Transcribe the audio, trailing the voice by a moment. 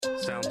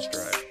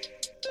Soundstripe.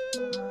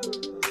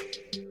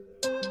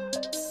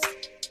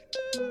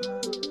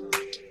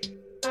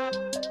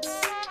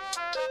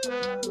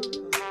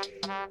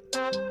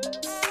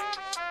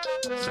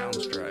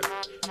 Soundstripe.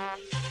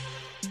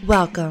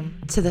 Welcome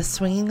to the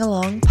Swinging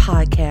Along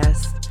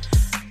Podcast,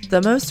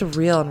 the most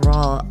real and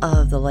raw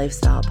of the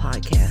lifestyle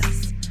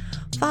podcasts.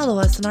 Follow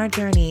us on our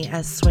journey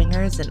as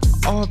swingers and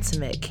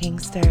ultimate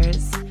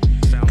kinksters.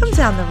 Come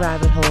down the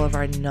rabbit hole of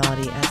our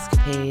naughty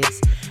escapades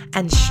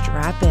and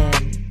strap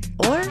in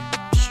or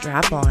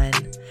strap on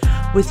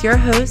with your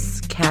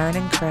hosts, Karen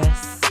and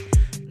Chris.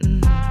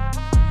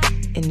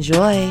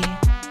 Enjoy.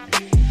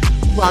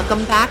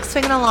 Welcome back,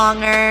 Swinging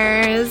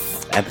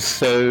Alongers.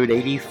 Episode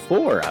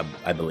 84,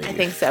 I believe. I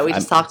think so. We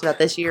just talked about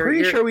this year.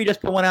 Pretty sure we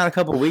just put one out a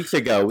couple weeks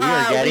ago. We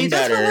are getting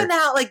better. We just put one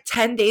out like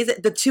 10 days,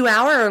 the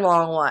 2-hour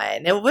long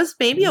one. It was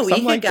maybe a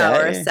week ago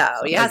or so.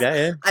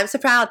 Yes, I'm so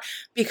proud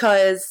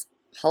because,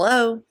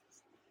 hello,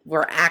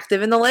 we're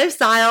active in the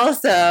lifestyle.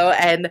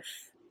 And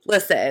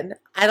listen,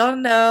 I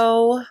don't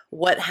know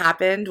what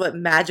happened, what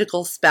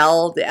magical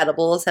spell the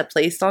edibles have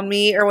placed on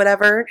me or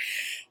whatever.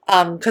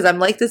 Because I'm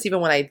like this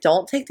even when I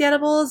don't take the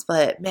edibles.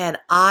 But man,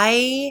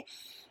 I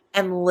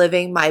am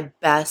living my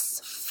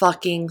best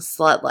fucking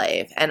slut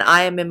life, and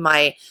I am in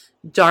my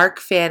dark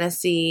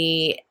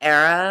fantasy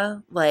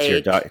era. Like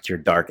it's your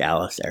Dark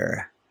Alice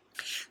era.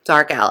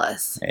 Dark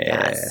Alice,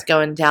 yeah. Yes,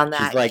 going down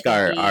that. She's like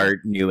our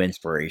new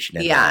inspiration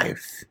in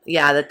life.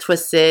 Yeah, the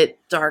twisted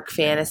dark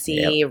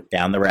fantasy,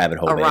 down the rabbit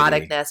hole,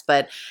 eroticness. baby.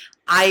 But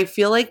I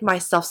feel like my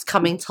stuff's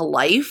coming to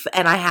life,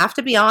 and I have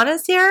to be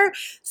honest here.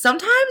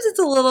 Sometimes it's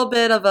a little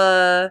bit of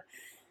a,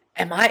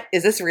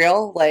 is this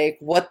real? Like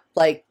what?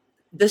 Like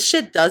this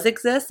shit does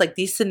exist. Like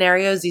these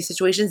scenarios, these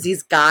situations,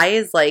 these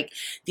guys, like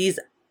these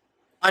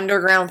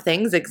underground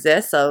things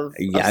exist of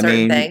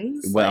certain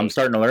things. Well, I'm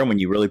starting to learn when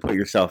you really put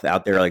yourself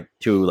out there, like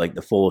to like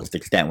the fullest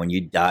extent, when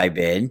you dive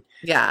in,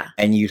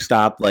 and you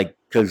stop, like,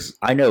 because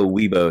I know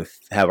we both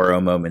have our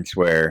own moments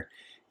where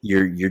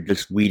you're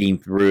just weeding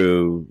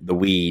through the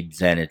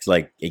weeds, and it's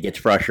like it gets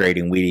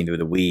frustrating weeding through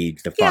the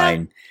weeds to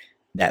find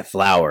that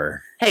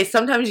flower. Hey,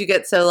 sometimes you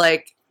get so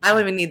like, I don't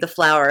even need the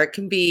flower. It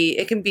can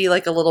be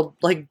like a little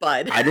like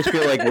bud. I just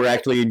feel like we're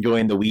actually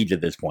enjoying the weeds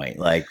at this point.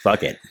 Like,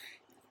 fuck it.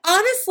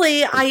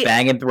 Honestly, just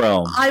bang and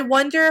throw 'em. I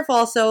wonder if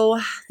also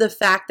the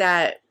fact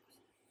that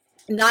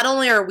not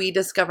only are we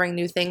discovering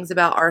new things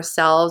about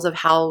ourselves, of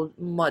how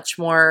much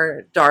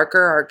more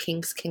darker our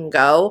kinks can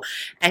go,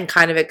 and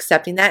kind of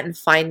accepting that and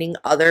finding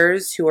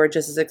others who are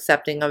just as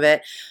accepting of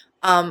it.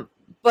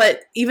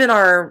 But even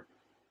our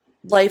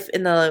life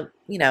in the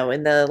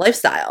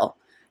lifestyle,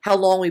 how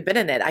long we've been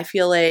in it. I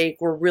feel like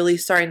we're really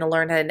starting to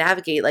learn how to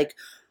navigate. Like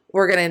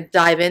we're going to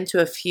dive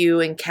into a few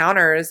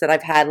encounters that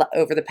I've had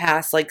over the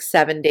past like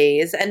 7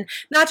 days, and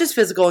not just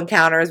physical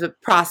encounters, but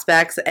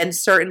prospects and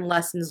certain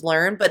lessons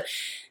learned. But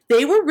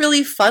they were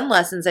really fun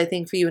lessons, I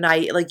think, for you and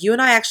I. Like you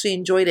and I actually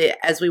enjoyed it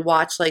as we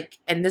watched, like,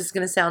 and this is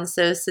going to sound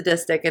so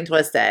sadistic and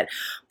twisted,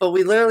 but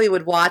we literally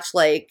would watch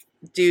like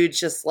dudes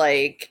just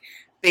like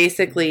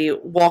basically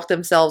walk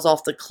themselves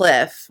off the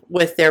cliff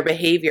with their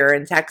behavior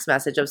and text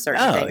message of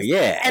certain things.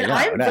 And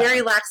I'm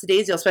very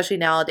lackadaisical, especially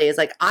nowadays.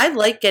 Like I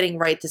like getting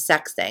right to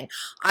sexting.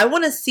 I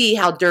want to see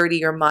how dirty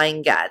your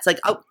mind gets.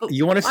 Like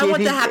you want to see, I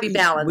want the happy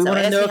balance. We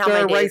want to know if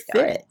they're a right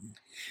fit.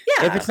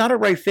 Yeah. If it's not a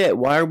right fit,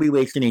 why are we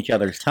wasting each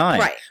other's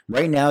time?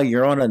 Right now,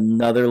 you're on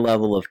another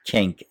level of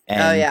kink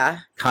and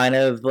kind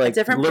of like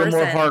a little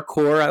more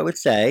hardcore, I would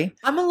say.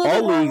 I'm a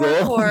little more legal,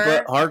 hardcore.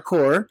 But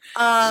hardcore.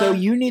 So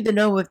you need to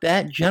know if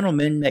that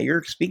gentleman that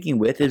you're speaking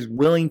with is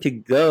willing to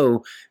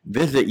go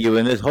visit you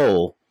in this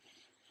hole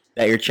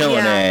that you're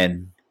chilling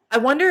in. I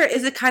wonder,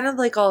 is it kind of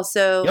like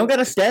also... You don't got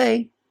to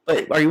stay,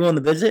 but are you willing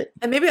to visit?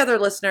 And maybe other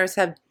listeners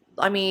have...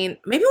 I mean,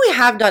 maybe we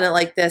have done it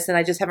like this and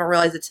I just haven't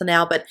realized it till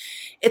now, but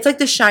it's like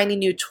the shiny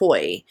new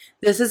toy.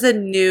 These are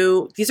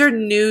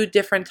new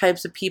different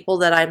types of people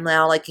that I'm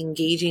now like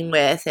engaging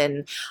with,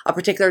 and a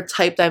particular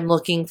type that I'm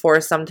looking for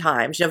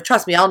sometimes. You know,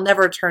 trust me, I'll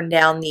never turn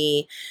down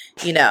the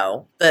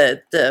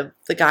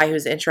guy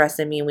who's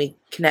interested in me and we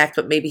connect,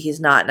 but maybe he's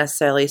not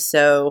necessarily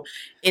so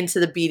into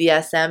the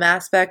BDSM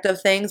aspect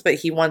of things, but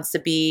he wants to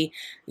be,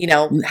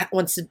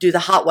 wants to do the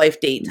hot wife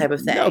date type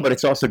of thing. No, but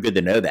it's also good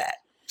to know that.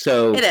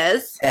 So it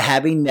is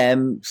having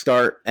them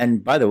start,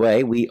 and by the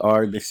way,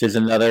 this is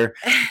another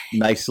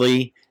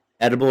nicely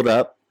edibled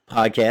up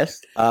podcast,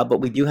 but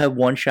we do have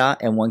one shot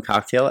and one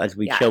cocktail as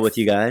we chill with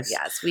you guys.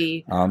 Yes,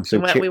 we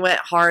went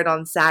hard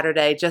on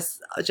Saturday,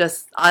 just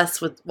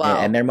us with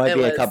and there might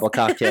be a couple of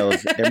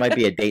cocktails. There might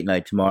be a date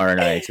night tomorrow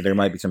night, so there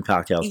might be some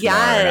cocktails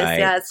tomorrow night.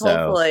 Yes,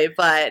 hopefully.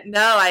 But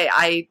no,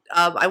 I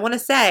want to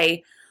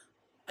say,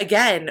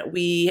 again,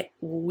 we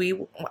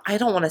I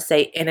don't want to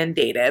say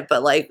inundated,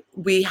 but like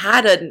we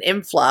had an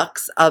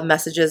influx of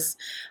messages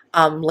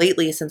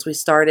lately since we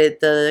started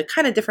the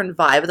kind of different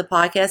vibe of the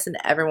podcast, and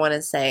everyone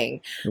is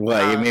saying,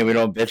 "What you mean we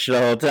don't bitch the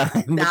whole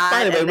time?"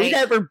 By the way, we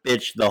never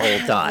bitch the whole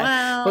time,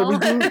 well,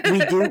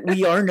 but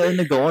we are known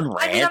to go on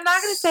rants. I mean, I'm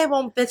not going to say I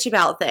won't bitch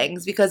about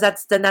things because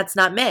that's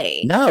not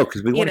me. No,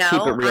 because we want to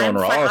keep it real and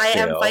raw. I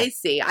am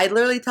feisty. I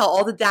literally tell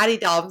all the daddy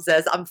doms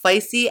this. I'm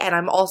feisty, and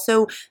I'm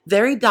also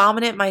very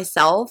dominant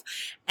myself,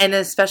 and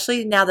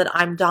especially now that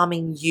I'm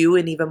doming you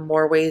in even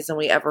more ways than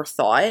we ever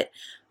thought.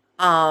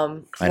 I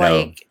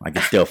know. I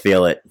can still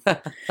feel it.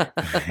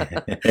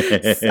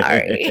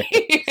 Sorry.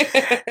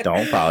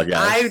 Don't apologize.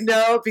 I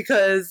know,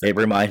 because it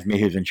reminds me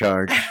who's in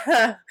charge.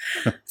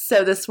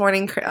 So this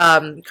morning,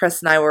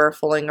 Chris and I were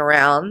fooling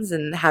around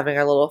and having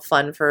a little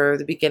fun for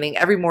the beginning.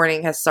 Every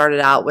morning has started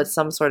out with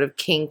some sort of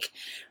kink,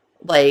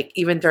 like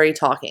even dirty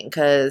talking.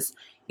 Because,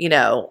 you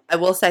know, I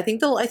will say, I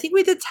think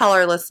we did tell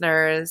our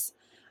listeners.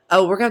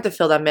 Oh, we're gonna have to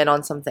fill them in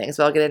on some things,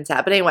 but I'll get into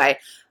that. But anyway.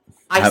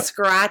 I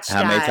scratched.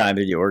 How many times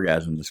did you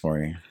orgasm this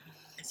morning?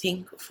 I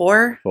think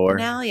 4. 4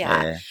 now.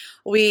 Yeah.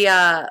 We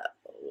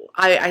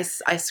I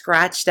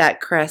scratched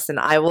at Chris, and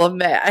I will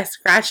admit I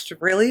scratched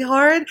really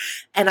hard,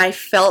 and I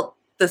felt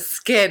the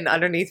skin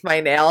underneath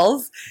my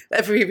nails.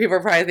 People are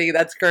probably thinking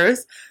that's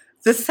gross.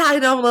 This is how I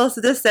know I'm a little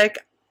sadistic.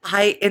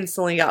 I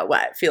instantly got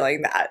wet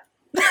feeling that.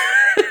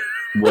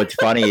 What's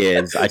funny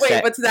is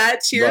what's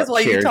that? Cheers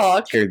while you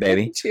talk. Cheers,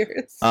 baby.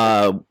 Cheers.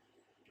 To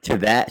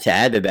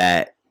add to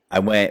that.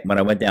 When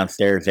I went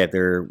downstairs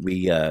after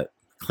we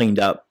cleaned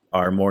up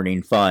our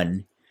morning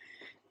fun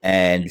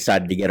and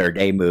decided to get our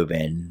day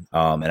moving.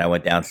 And I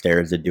went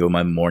downstairs to do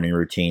my morning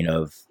routine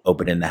of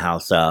opening the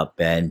house up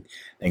and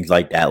things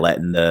like that,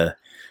 letting the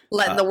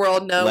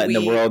world know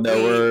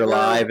we're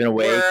alive and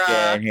awake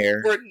and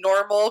here. We're a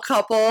normal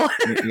couple.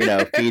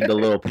 Feed the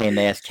little pain in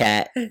the ass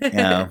cat.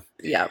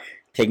 Yeah.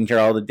 Taking care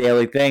of all the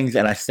daily things.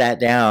 And I sat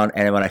down,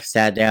 and when I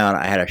sat down,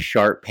 I had a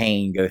sharp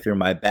pain go through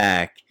my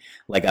back.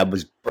 Like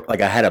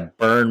I had a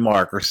burn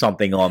mark or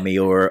something on me,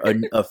 or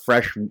a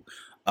fresh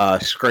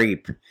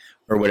scrape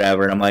or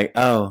whatever. And I'm like,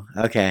 oh,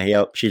 okay,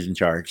 yep, she's in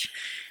charge.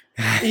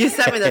 You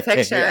sent me the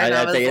picture, and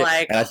I was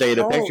like, and I saw you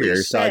the picture,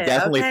 shit, so I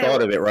definitely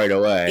thought of it right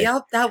away.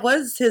 Yep, that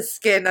was his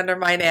skin under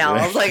my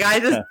nails. Like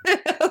I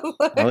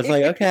was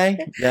like, okay,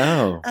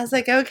 no. I was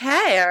like,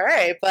 okay, all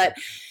right, but.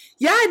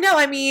 Yeah, no,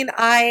 I mean,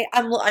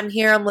 I'm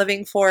here, I'm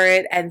living for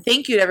it, and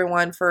thank you to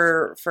everyone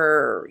for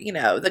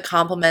the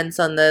compliments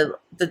on the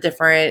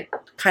different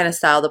kind of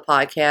style of the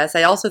podcast.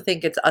 I also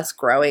think it's us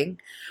growing.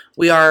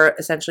 We are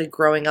essentially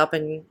growing up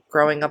in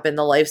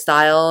the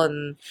lifestyle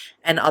and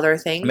other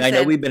things. I mean, I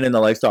know we've been in the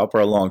lifestyle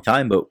for a long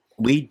time, but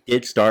we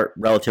did start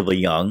relatively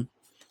young.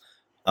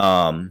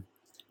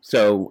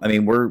 So I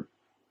mean, we're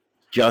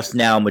just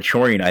now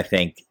maturing, I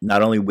think,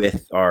 not only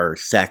with our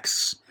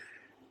sex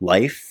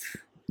life,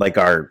 like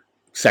our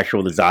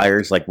sexual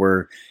desires, like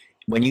when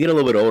you get a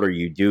little bit older,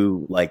 you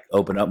do like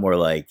open up more.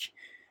 Like,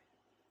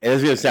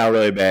 it's gonna sound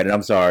really bad, and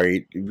I'm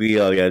sorry,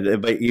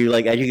 but you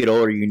like as you get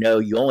older,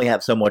 you only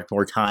have so much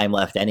more time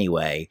left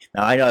anyway.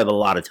 Now I know I have a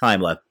lot of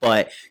time left,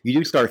 but you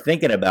do start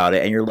thinking about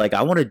it, and you're like,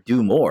 I want to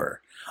do more.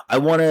 I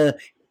want to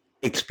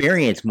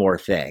experience more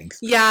things.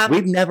 Yeah,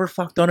 we've never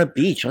fucked on a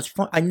beach. That's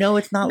fun. I know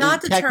it's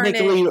not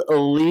technically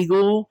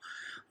illegal,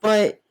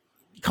 but.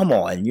 Come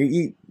on,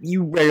 you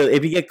rarely,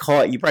 if you get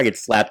caught, you probably get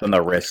slapped on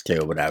the wrist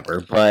too,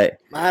 whatever. But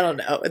I don't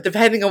know,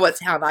 depending on what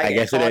town I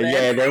guess it is.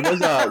 Yeah, there was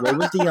what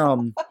was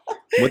the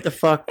what the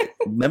fuck?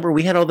 Remember,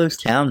 we had all those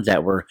towns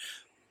that were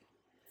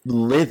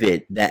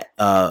livid that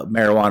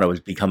marijuana was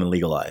becoming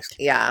legalized.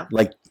 Yeah,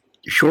 like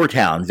shore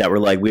towns that were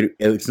like,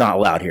 it's not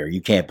allowed here,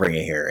 you can't bring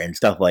it here, and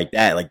stuff like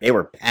that. Like they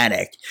were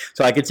panicked.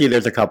 So I could see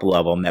there's a couple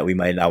of them that we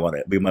might want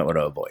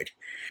to avoid.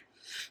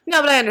 No,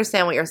 but I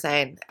understand what you're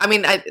saying. I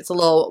mean, it's a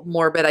little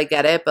morbid, I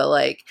get it, but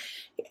like,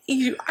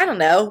 I don't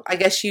know. I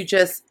guess you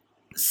just,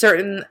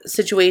 certain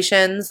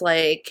situations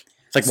like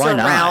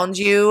surround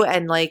you,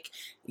 and like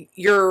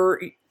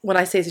when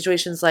I say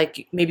situations,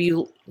 like maybe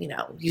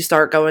you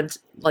start going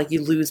like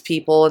you lose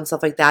people and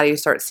stuff like that, or you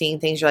start seeing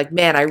things, you're like,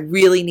 man, I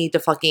really need to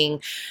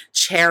fucking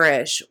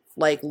cherish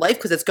like life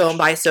because it's going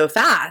by so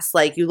fast.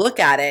 Like you look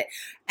at it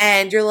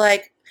and you're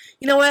like,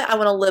 you know what? I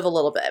want to live a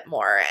little bit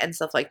more and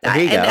stuff like that.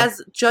 And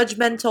as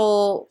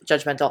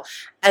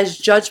as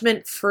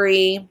judgment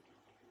free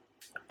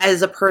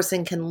as a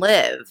person can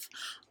live,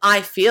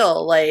 I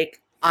feel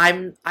like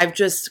I've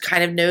just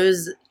kind of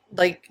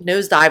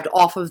nosedived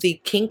off of the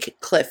kink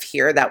cliff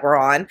here that we're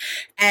on,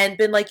 and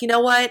been like, you know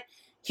what?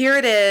 Here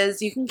it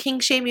is. You can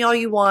kink shame me all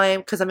you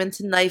want because I'm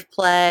into knife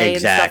play and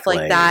stuff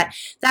like that.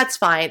 That's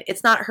fine.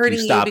 It's not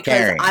hurting you because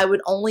caring. I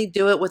would only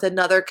do it with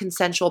another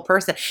consensual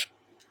person.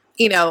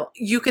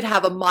 You could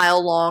have a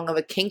mile long of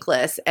a kink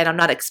list, and I'm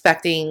not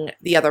expecting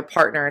the other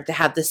partner to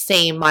have the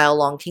same mile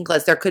long kink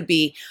list. There could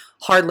be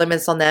hard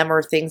limits on them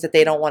or things that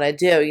they don't want to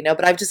do,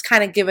 but I've just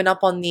kind of given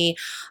up on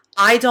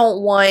I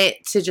don't want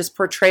to just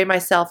portray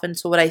myself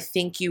into what I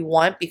think you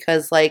want,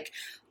 because like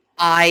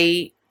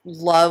I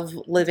love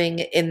living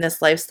in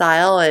this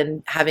lifestyle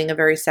and having a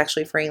very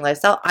sexually freeing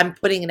lifestyle. I'm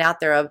putting it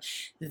out there of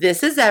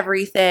this is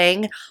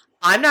everything.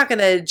 I'm not going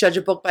to judge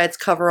a book by its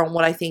cover on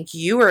what I think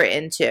you are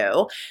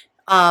into.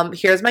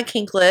 Here's my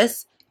kink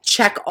list.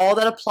 Check all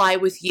that apply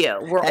with you.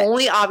 We're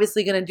only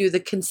obviously going to do the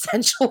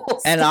consensual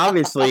stuff. And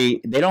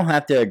obviously, they don't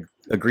have to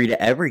agree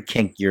to every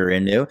kink you're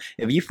into.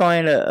 If you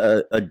find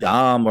a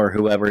dom or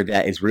whoever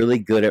that is really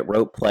good at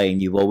rope play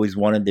and you've always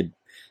wanted to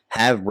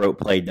have rope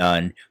play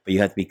done, but you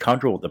have to be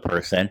comfortable with the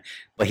person,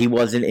 but he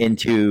wasn't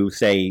into,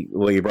 say,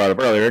 what you brought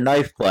up earlier,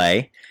 knife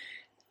play,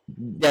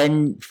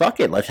 then fuck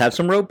it. Let's have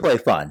some rope play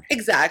fun.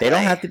 Exactly. They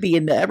don't have to be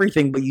into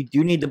everything, but you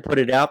do need to put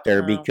it out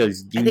there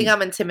because... I think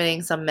I'm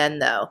intimidating some men,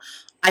 though.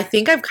 I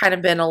think I've kind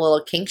of been a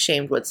little kink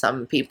shamed with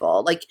some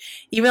people. Like,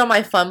 even on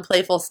my fun,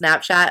 playful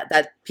Snapchat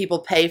that people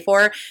pay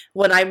for,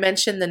 when I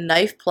mentioned the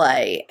knife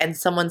play and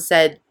someone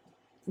said,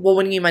 well,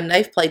 when you mean by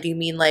knife play, do you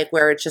mean like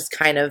where it's just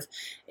kind of,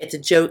 it's a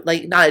joke,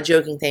 like not a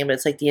joking thing, but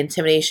it's like the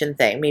intimidation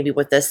thing, maybe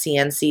with the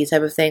CNC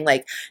type of thing,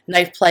 like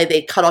knife play,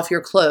 they cut off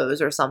your clothes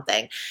or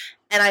something.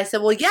 And I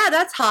said, well, yeah,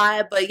 that's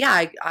hot, but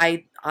yeah,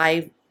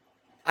 I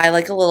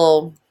like a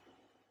little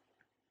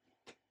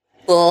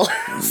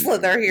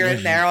slither here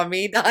and there on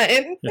me done.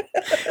 I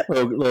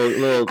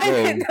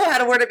didn't know how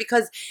to word it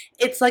because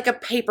it's like a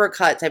paper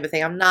cut type of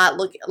thing. I'm not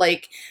looking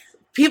like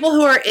people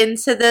who are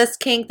into this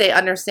kink, they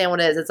understand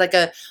what it is. It's like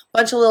a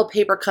bunch of little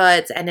paper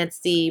cuts, and it's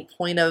the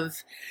point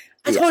of.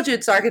 I told you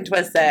it's dark and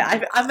twisted.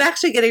 I'm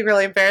actually getting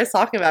really embarrassed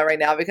talking about it right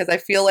now because I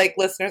feel like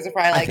listeners are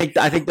probably like,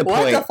 I think the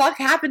what point, the fuck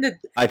happened to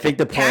I think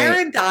the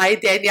Karen died,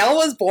 Danielle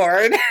was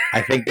born.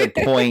 I think the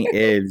point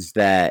is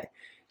that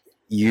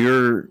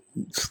you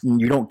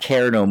don't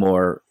care no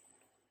more.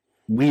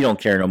 We don't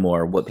care no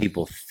more what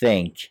people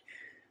think.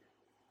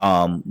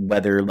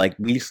 Whether like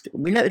it's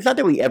not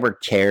that we ever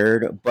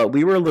cared, but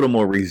we were a little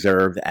more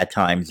reserved at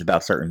times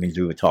about certain things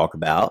we would talk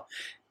about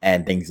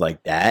and things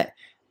like that.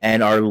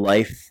 And our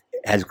life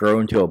has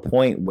grown to a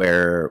point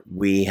where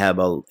we have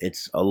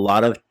it's a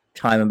lot of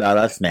time about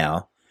us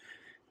now,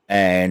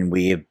 and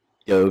we have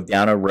dove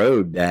down a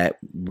road that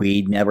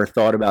we never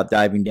thought about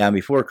diving down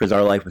before because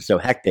our life was so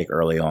hectic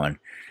early on,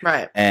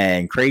 right,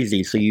 and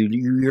crazy. So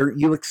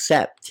you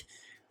accept,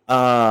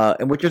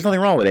 and which there's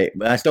nothing wrong with it,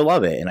 but I still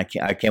love it, and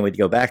I can't wait to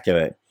go back to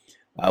it.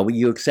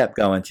 You accept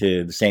going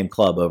to the same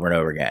club over and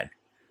over again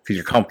because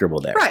you're comfortable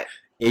there, right?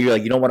 You're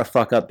like, you don't want to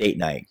fuck up date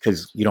night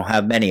because you don't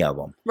have many of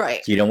them,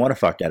 right? So you don't want to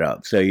fuck that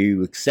up, so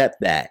you accept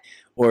that.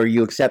 Or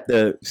you accept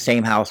the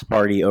same house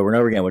party over and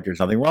over again, which there's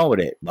nothing wrong with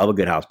it. Love a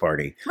good house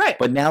party. Right.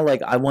 But now,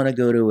 like, I want to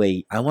go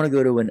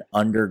to an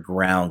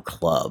underground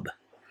club.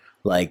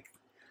 Like,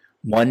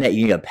 one that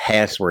you need a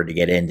password to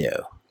get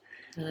into.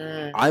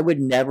 I would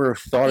never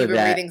have thought of that.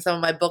 You were reading some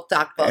of my book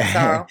doc books,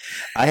 huh?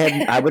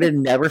 I would have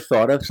never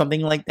thought of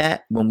something like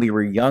that when we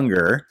were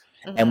younger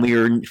and we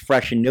were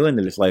fresh and new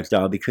into this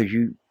lifestyle because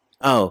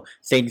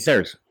St.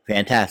 Stairs,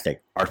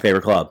 fantastic. Our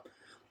favorite club.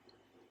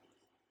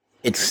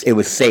 It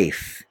was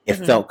safe. It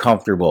felt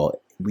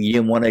comfortable. We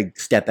didn't want to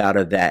step out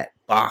of that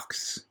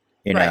box,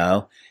 you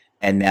know?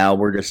 And now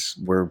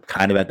we're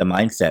kind of at the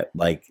mindset,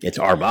 like, it's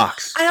our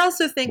box. I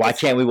also think... Why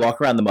can't we walk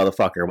around the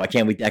motherfucker? Why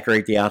can't we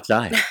decorate the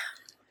outside?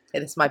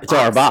 It's my box. It's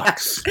our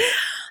box.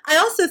 I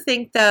also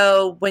think,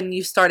 though, when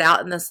you start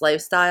out in this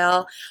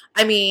lifestyle,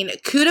 I mean,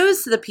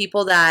 kudos to the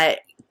people that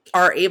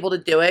are able to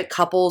do it,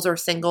 couples or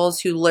singles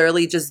who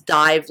literally just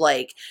dive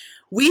like...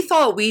 We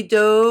thought we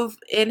dove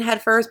in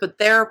head first, but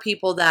there are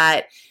people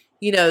that,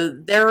 you know,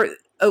 they're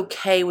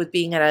okay with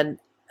being at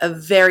a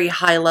very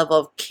high level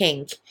of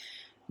kink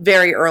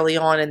very early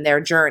on in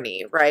their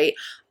journey, right?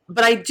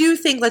 But I do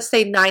think, let's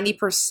say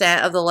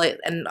 90% of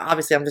and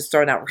obviously I'm just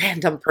throwing out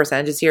random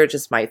percentages here,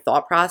 just my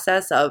thought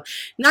process of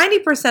 90%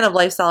 of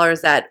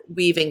lifestylers that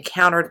we've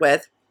encountered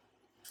with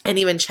and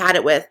even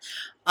chatted with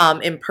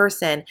in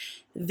person,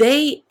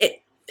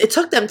 it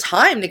took them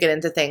time to get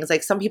into things.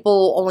 Like, some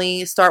people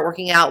only start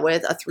working out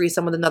with a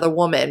threesome with another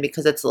woman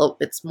because it's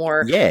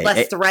more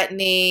less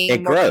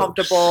threatening, more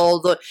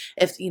comfortable.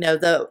 If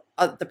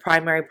the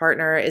primary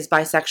partner is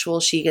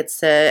bisexual, she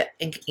gets to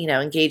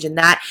engage in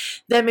that.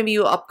 Then maybe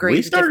you upgrade.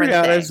 We started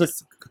out as a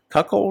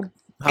cuckold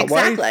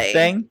wife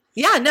thing.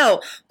 Yeah,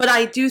 no, but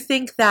I do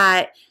think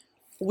that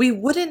we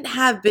wouldn't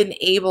have been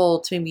able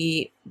to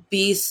maybe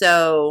be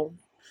so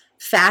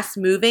fast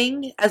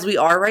moving as we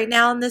are right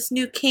now in this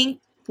new kink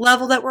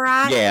level that we're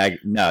at. Yeah,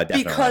 no,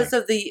 definitely. Because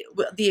of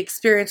the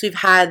experience we've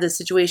had, the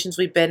situations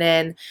we've been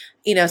in,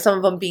 some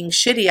of them being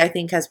shitty, I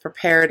think has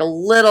prepared a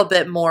little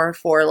bit more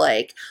for,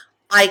 like,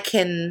 I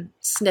can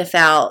sniff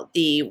out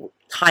the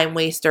time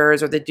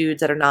wasters or the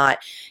dudes that are not,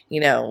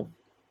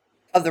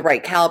 of the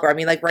right caliber. I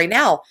mean, like, right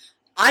now,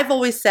 I've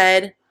always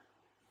said,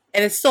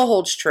 and it still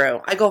holds true,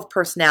 I go with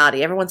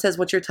personality. Everyone says,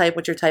 what's your type?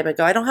 What's your type? I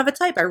go, I don't have a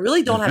type. I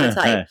really don't have a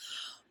type.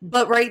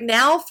 But right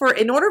now,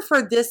 in order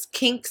for this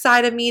kink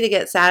side of me to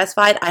get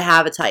satisfied, I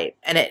have a type.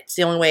 And it's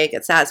the only way it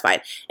gets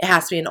satisfied. It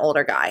has to be an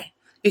older guy.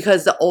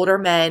 Because the older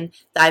men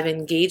that I've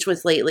engaged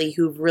with lately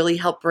who've really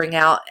helped bring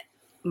out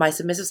my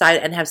submissive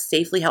side and have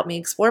safely helped me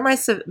explore my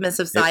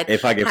submissive side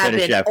if I can have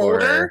finish been that for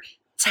older, her.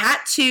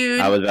 tattooed.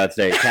 I was about to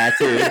say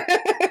tattooed.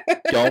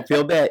 Don't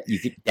feel bad. You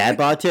could dad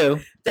bod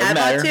too. Dad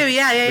bod too.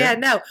 Yeah.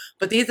 No,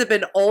 but these have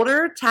been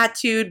older,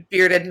 tattooed,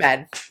 bearded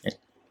men.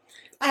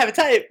 I have a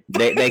type.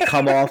 They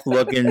come off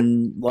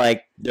looking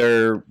like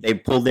they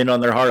pulled in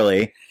on their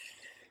Harley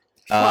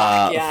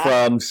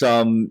from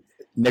some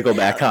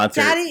Nickelback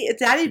concert.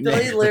 Daddy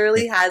Billy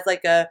literally has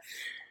like a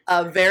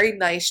very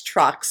nice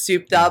truck,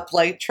 souped up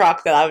like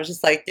truck that I was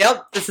just like,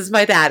 yep, this is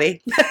my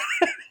daddy.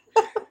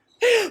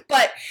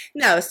 But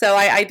no, so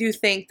I do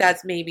think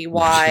that's maybe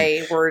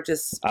why we're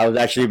just... I was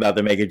actually about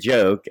to make a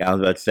joke. I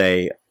was about to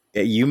say,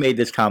 you made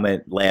this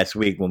comment last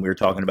week when we were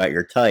talking about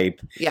your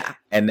type. Yeah.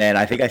 And then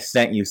I think I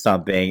sent you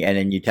something, and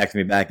then you texted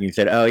me back and you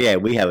said, oh, yeah,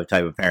 we have a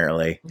type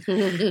apparently.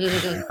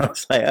 I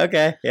was like,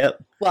 okay,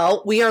 yep.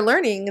 Well, we are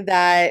learning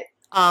that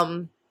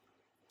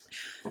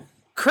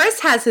Chris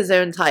has his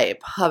own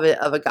type of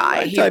a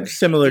guy. My type's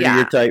similar to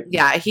your type.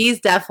 Yeah,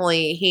 he's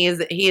definitely, he's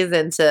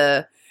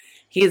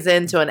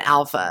into an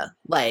alpha,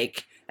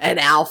 like an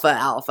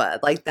alpha.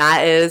 Like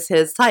that is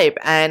his type,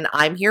 and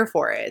I'm here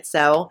for it.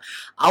 So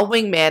I'll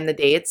wingman the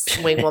dates,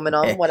 wingwoman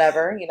them,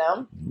 whatever, you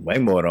know.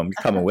 Wingwoman them,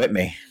 you're coming with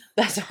me.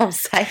 That's what I'm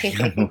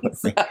saying.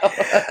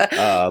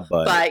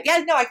 But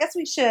yeah, no, I guess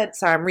we should.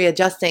 Sorry, I'm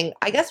readjusting.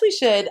 I guess we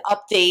should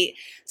update.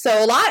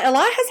 So a lot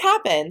has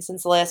happened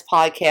since the last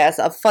podcast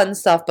of fun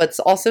stuff, but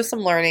also some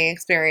learning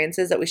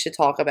experiences that we should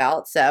talk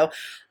about. So,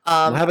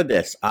 well, how about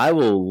this? I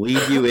will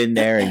leave you in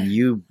there and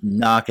you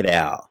knock it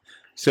out.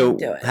 So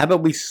how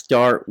about we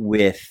start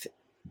with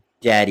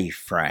Daddy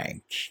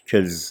Frank?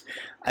 Because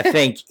I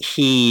think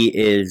he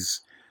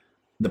is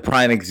the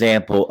prime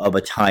example of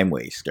a time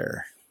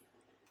waster.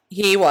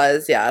 He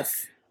was,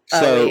 yes.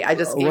 So wait, I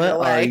just gave it away.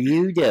 What are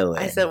you doing?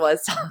 I said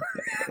was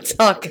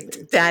talking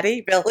to Daddy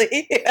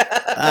Billy.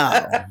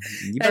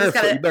 You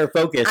better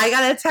focus. I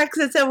got a text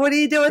that said, "What are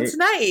you doing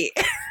tonight?"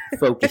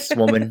 Focus,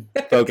 woman.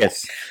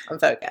 Focus. I'm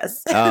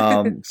focused.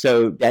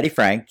 So Daddy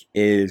Frank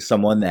is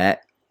someone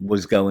that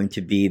was going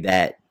to be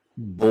that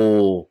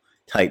bull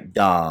type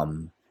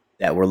dom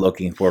that we're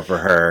looking for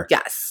her.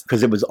 Yes,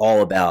 because it was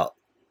all about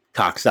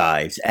cock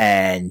size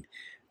and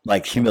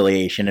like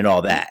humiliation and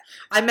all that.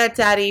 I met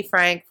Daddy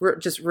Frank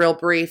just real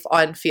brief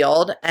on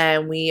Field,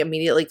 and we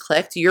immediately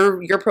clicked.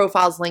 Your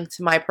profile's linked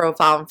to my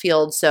profile on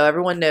Field, so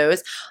everyone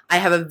knows I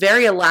have a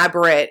very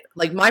elaborate,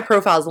 like my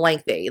profile's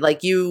lengthy.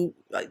 Like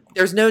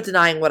there's no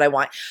denying what I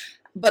want.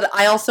 But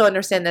I also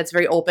understand that it's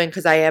very open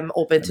because I am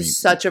open to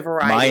such a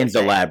variety. Mine's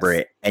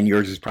elaborate, and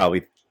yours is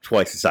probably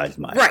twice the size of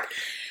mine. Right.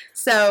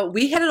 So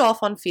we hit it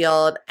off on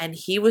Field, and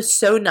he was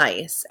so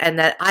nice. And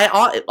that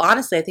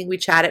honestly, I think we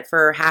chatted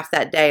for half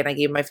that day, and I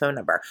gave him my phone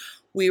number.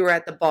 We were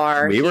at the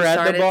bar. I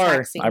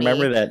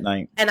remember that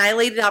night. And I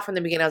laid it out from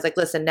the beginning. I was like,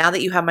 listen, now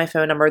that you have my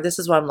phone number, this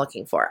is what I'm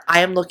looking for. I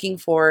am looking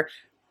for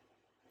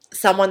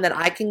someone that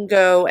I can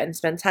go and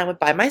spend time with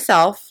by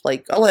myself,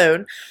 like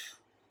alone,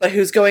 but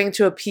who's going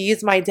to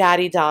appease my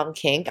daddy dom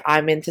kink.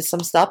 I'm into some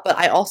stuff, but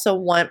I also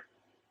want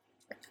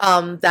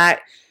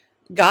that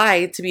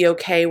guy to be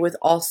okay with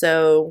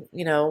also,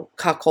 you know,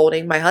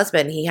 cuckolding my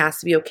husband. He has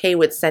to be okay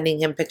with sending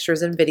him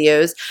pictures and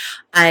videos.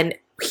 And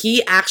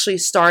he actually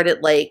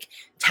started like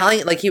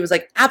telling, like he was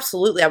like,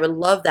 absolutely, I would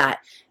love that.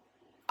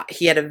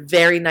 He had a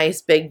very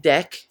nice big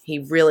dick. He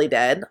really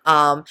did.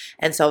 And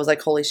so I was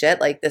like, holy shit,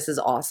 like this is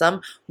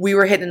awesome. We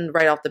were hitting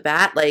right off the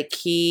bat. Like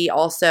he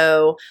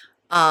also,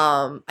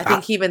 I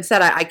think he even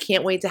said, I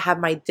can't wait to have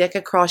my dick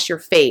across your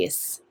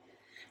face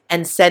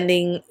and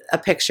sending a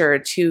picture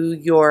to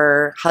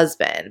your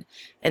husband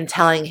and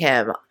telling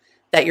him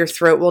that your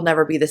throat will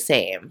never be the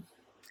same.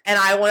 And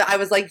I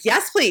was like,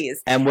 yes,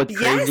 please. And what's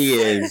crazy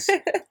is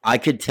I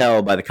could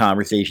tell by the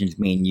conversations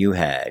me and you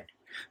had,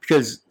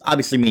 because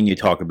obviously me and you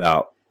talk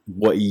about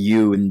what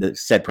you and the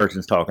said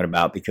person's talking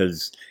about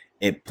because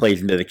it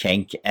plays into the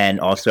kink. And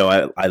also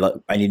I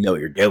need to know what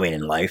you're doing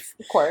in life.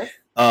 Of course.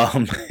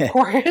 Of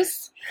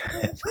course.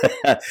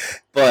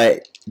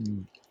 But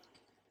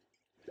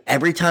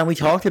every time we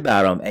talked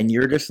about him, and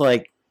you're just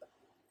like,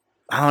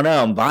 I don't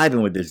know, I'm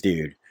vibing with this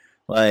dude.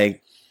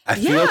 Like, I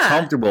feel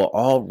comfortable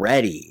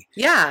already.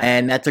 Yeah.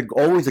 And that's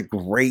always a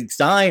great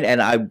sign,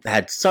 and I've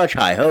had such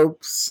high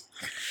hopes.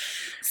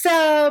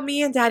 So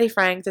me and Daddy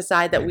Frank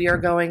decide that we are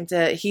going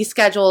to, he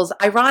schedules,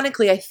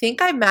 ironically, I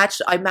think I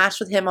matched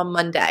with him on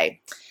Monday.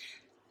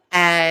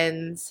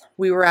 And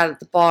we were out at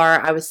the bar.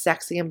 I was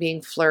sexing and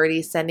being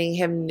flirty, sending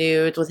him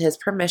nudes with his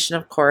permission,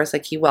 of course.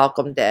 Like, he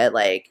welcomed it,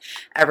 like,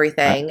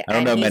 everything. I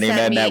don't know many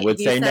men that would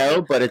say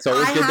no, but it's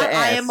always good to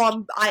ask.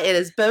 It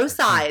is both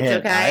sides,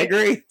 okay? I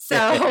agree.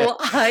 So,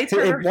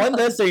 if one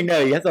does say no,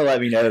 you have to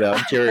let me know, though.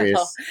 I'm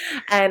curious.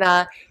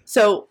 And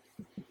so,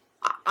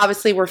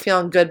 obviously, we're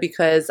feeling good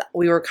because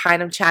we were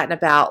kind of chatting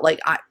about, like,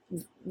 I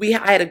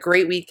had a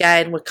great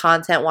weekend with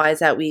content-wise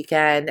that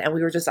weekend, and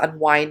we were just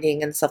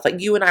unwinding and stuff.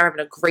 Like, you and I were having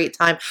a great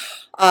time.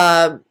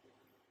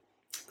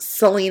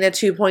 Selena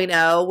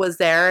 2.0 was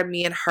there, and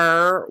me and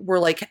her were,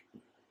 like,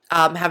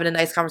 having a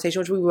nice conversation,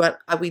 which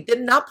we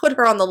did not put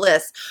her on the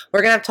list.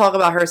 We're going to have to talk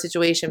about her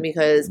situation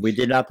because we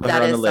did not put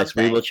her on the list.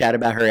 We will chat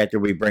about her after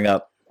we bring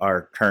up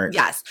our current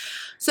Yes.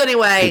 So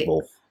anyway,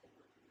 people.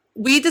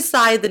 We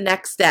decide the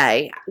next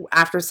day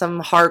after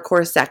some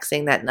hardcore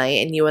sexing that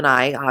night, and you and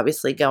I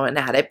obviously going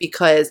at it,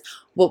 because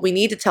what we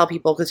need to tell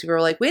people, because people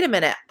were like, wait a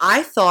minute,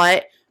 I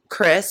thought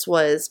Chris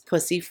was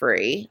pussy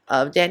free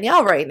of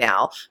Danielle right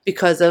now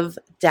because of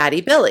Daddy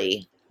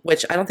Billy,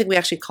 which I don't think we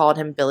actually called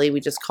him Billy.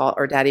 We just called,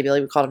 or Daddy Billy,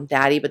 we called him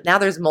Daddy, but now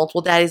there's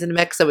multiple daddies in the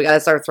mix, so we got to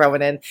start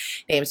throwing in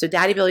names. So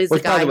Daddy Billy's the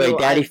guy. By the way,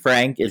 Daddy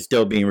Frank is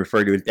still being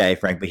referred to as Daddy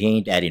Frank, but he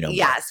ain't Daddy no more.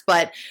 Yes,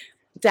 but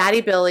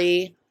Daddy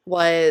Billy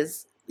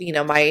was, you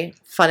know, my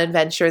fun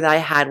adventure that I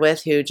had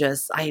with, who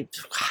just, I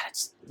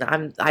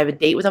have a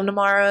date with him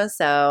tomorrow,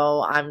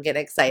 so I'm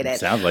getting excited.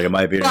 Sounds like it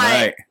might be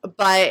tonight.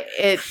 But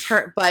I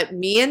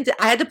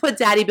had to put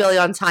Daddy Billy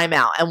on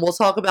timeout, and we'll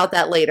talk about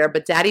that later.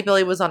 But Daddy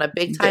Billy was on a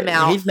big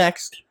timeout. He's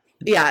next.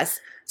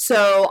 Yes.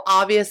 So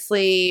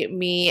obviously,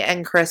 me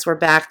and Chris were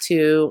back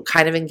to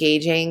kind of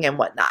engaging and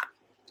whatnot.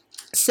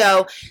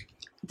 So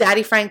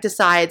Daddy Frank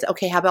decides,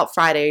 okay, how about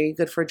Friday? Are you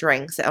good for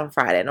drinks on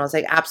Friday? And I was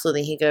like,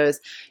 absolutely. He goes,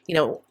 you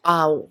know,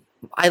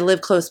 I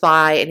live close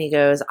by, and he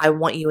goes, I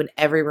want you in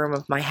every room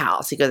of my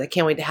house. He goes, I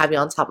can't wait to have you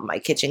on top of my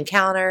kitchen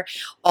counter,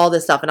 all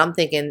this stuff. And I'm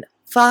thinking,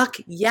 fuck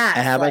yes.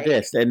 And how about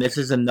this? And this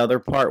is another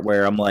part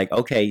where I'm like,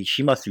 okay,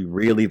 she must be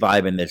really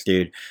vibing this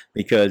dude,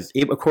 because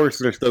of course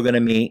they're still going to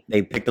meet.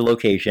 They picked the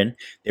location.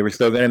 They were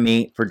still going to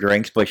meet for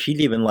drinks, but she's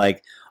even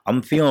like,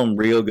 I'm feeling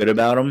real good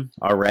about him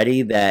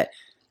already, that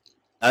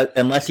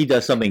unless he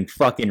does something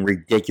fucking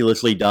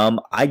ridiculously dumb,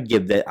 I'd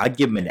give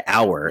him an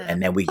hour,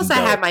 and then we can go. Plus,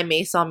 I had my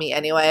mace on me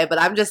anyway, but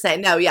I'm just saying,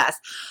 no, yes.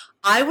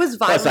 I was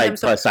vibing with him.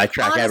 Plus, I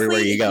track everywhere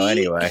you go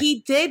anyway.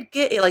 He did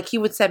get, like, he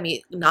would send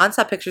me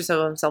nonstop pictures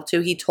of himself,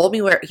 too. He told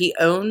me where he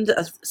owned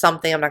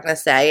something. I'm not going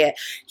to say it.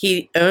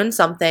 He owned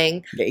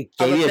something. He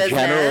gave you a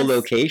general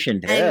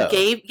location, too. And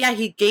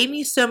he gave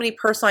me so many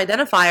personal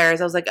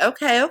identifiers. I was like,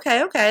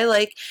 okay.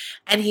 Like,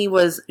 and he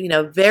was, you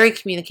know, very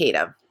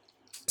communicative.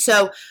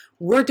 So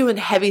we're doing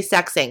heavy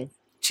sexing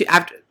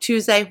after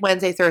Tuesday,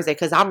 Wednesday, Thursday,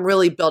 because I'm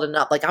really building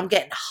up. Like, I'm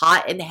getting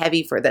hot and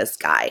heavy for this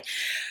guy.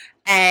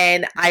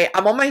 And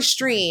I'm on my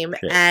stream,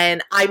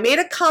 and I made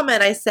a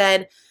comment. I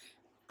said,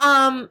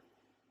 yeah,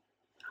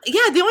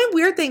 the only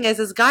weird thing is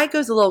this guy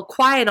goes a little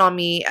quiet on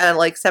me at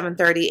like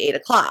 7:30, 8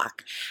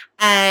 o'clock.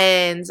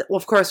 And, well,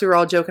 of course, we were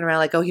all joking around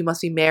like, oh, he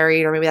must be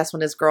married, or maybe that's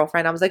when his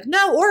girlfriend. I was like,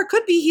 no, or it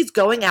could be he's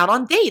going out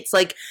on dates.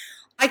 Like,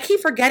 I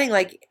keep forgetting,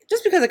 like,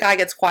 just because a guy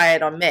gets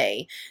quiet on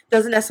me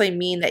doesn't necessarily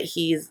mean that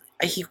he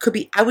could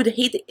be. I would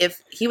hate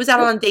if he was out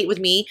on a date with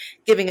me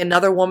giving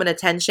another woman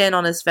attention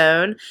on his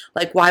phone.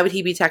 Like, why would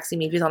he be texting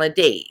me if he's on a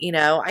date? You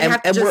know, I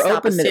have to just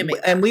stop assuming.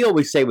 And we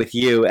always say with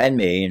you and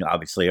me, and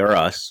obviously, or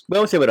us, we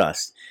always say with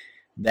us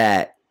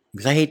that,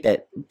 because I hate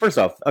that. First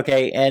off,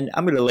 okay, and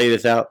I'm going to lay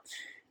this out.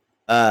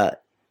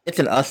 It's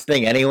an us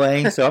thing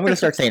anyway, so I'm going to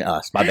start saying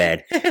us. My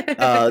bad.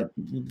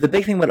 The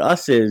big thing with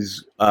us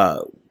is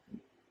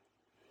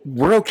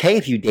we're okay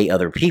if you date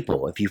other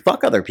people, if you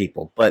fuck other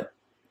people, but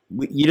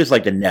you just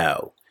like to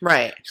know.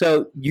 Right.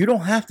 So you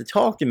don't have to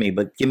talk to me,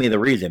 but give me the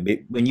reason.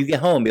 When you get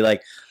home, be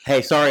like,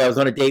 hey, sorry, I was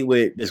on a date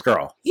with this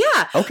girl.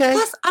 Yeah. Okay.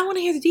 Plus, I want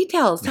to hear the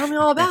details. Tell me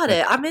all about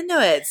it. I'm into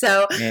it.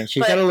 So, man,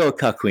 she's got a little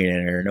cuck queen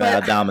in her. Know how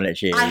dominant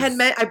she is.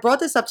 I brought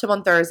this up to him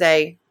on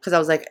Thursday because I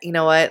was like, you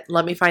know what?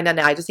 Let me find out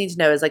now. I just need to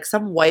know, is like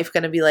some wife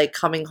going to be like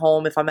coming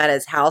home if I'm at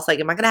his house? Like,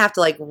 am I going to have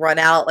to like run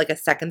out like a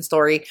second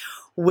story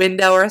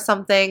window or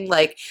something?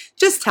 Like,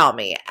 just tell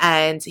me.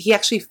 And he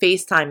actually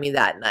FaceTimed me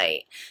that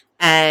night.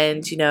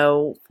 And, you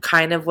know,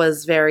 kind of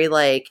was very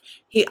like,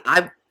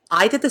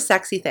 I did the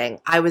sexy thing.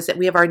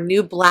 We have our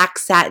new black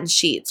satin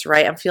sheets,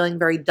 right? I'm feeling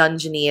very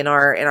dungeony in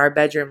our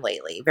bedroom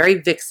lately. Very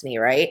vixeny,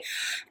 right?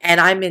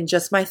 And I'm in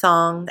just my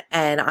thong,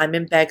 and I'm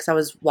in bed because I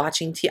was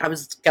watching I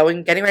was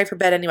getting ready for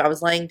bed anyway. I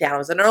was laying down. It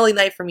was an early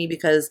night for me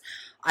because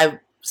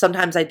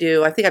sometimes I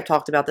do, I think I've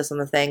talked about this on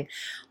the thing,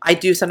 I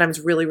do sometimes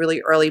really,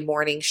 really early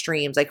morning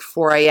streams, like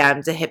 4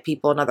 a.m. to hit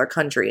people in other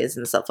countries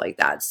and stuff like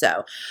that.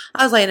 So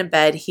I was laying in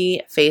bed,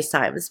 he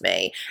FaceTimes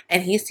me,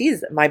 and he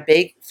sees my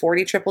big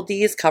 40 triple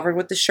Ds covered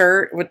with the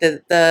shirt, with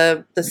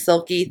the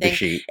silky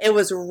thing. It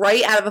was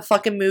right out of a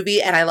fucking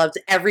movie, and I loved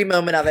every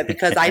moment of it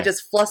because I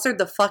just flustered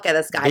the fuck out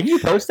of this guy. Did you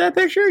post that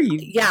picture?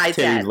 Yeah, I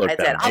did.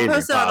 I'll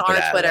post it on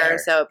our Twitter.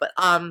 So, but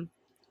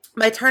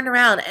I turned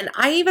around and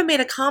I even made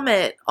a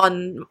comment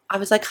I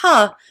was like,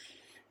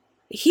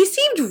 he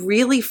seemed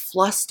really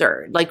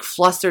flustered, like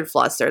flustered,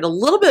 a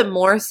little bit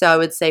more so, I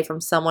would say,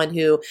 from someone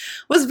who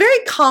was very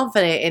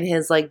confident in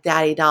his like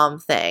daddy dom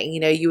thing. You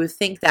know, you would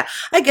think that,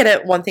 I get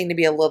it, one thing to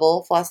be a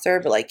little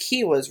flustered, but like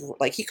he was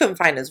like, he couldn't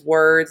find his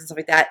words and stuff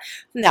like that.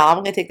 No, I'm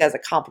going to take that as a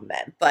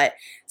compliment, but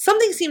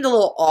something seemed a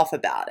little off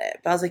about it.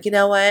 But I was like, you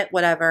know what,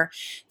 whatever.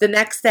 The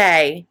next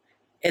day,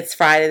 it's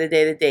Friday, the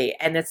day of the date,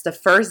 and it's the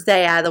first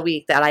day out of the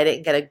week that I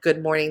didn't get a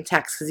good morning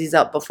text because he's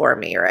up before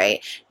me,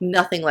 right?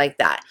 Nothing like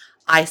that.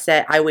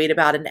 I wait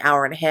about an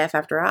hour and a half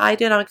after I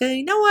did. I'm like,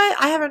 you know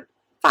what?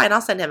 Fine,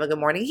 I'll send him a good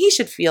morning. He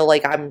should feel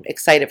like I'm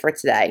excited for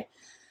today.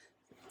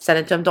 Send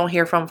it to him. Don't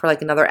hear from him for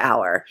like another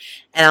hour.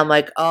 And I'm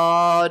like,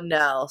 oh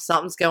no,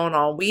 something's going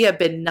on. We have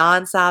been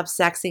nonstop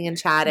sexting and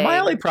chatting. My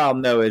only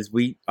problem though is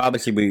I'll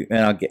let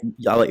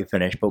you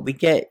finish, but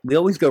we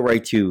always go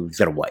right to, is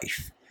that a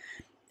wife?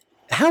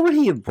 How would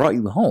he have brought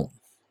you home?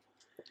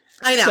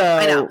 I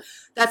know.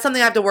 That's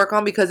something I have to work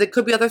on because it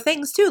could be other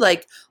things too.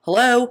 Like,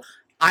 hello,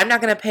 I'm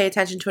not going to pay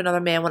attention to another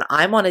man when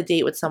I'm on a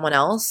date with someone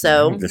else.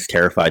 So you're just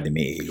terrified to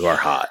me. You are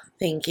hot.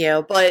 Thank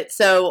you. But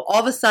so all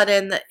of a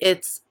sudden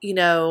it's,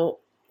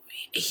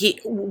 he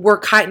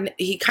kind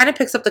of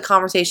picks up the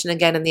conversation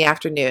again in the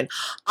afternoon.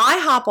 I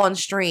hop on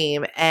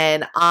stream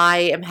and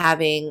I am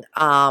having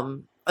I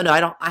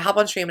hop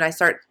on stream and I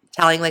start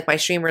telling like my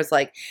streamers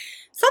like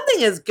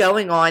something is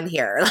going on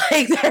here.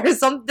 Like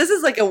this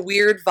is like a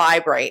weird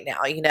vibe right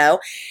now,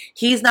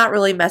 He's not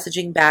really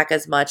messaging back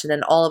as much, and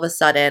then all of a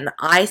sudden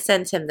I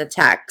sent him the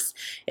text.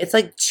 It's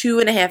like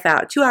 2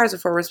 hours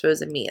before we're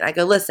supposed to meet. I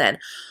go, listen,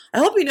 I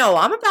hope you know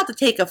I'm about to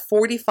take a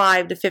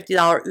 $45 to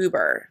 $50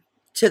 Uber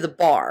to the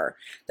bar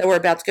that we're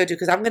about to go to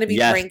because I'm going to be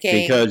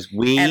drinking because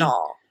and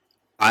all.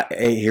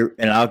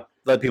 And I'll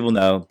let people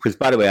know because,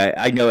 by the way,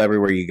 I know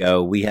everywhere you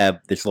go, we have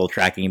this little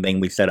tracking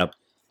thing we set up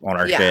on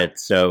our shit,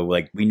 so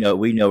like we know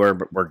where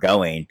we're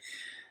going.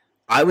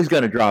 I was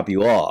going to drop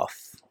you off,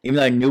 even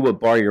though I knew what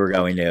bar you were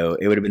going to.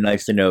 It would have been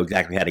nice to know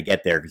exactly how to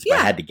get there because if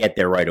I had to get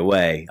there right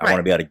away, I want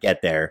to be able to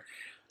get there.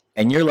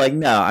 And you're like,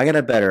 no, I got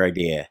a better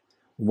idea.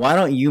 Why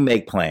don't you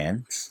make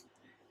plans?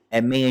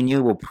 And me and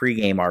you will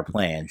pregame our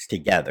plans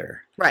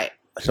together. Right.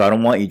 So I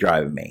don't want you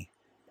driving me.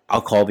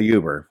 I'll call the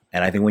Uber.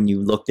 And I think when you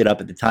looked it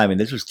up at the time, and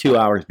this was 2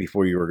 hours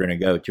before you were going to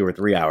go, 2 or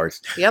 3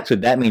 hours. Yep. So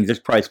that means this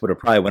price would have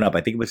probably went up. I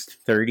think it was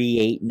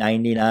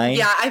 $38.99.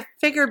 Yeah, I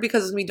figured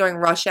because of me doing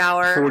rush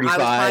hour, 45, I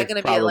was probably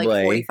going to be at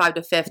like 45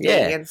 to 50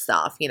 and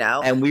stuff,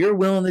 And we were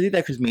willing to do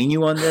that because me and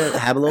you wanted to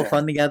have a little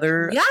fun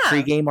together. Yeah.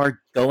 Pre-game our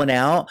going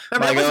out.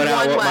 Remember,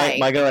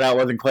 My going out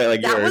wasn't quite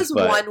like yours. That was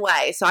one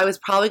way. So I was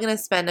probably going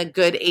to spend a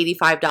good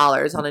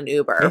 $85 on an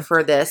Uber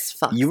for this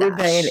fuck You were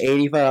paying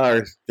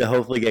 $85 to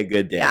hopefully get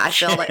good dick. Yeah, I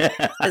feel like,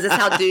 is this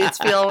how dudes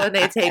feel when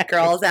they take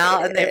girls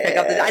out and they pick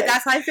up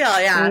that's how I feel,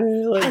 yeah.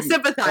 Like, I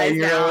sympathize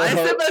now. I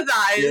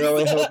sympathize. You're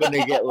only hoping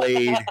to get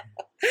laid.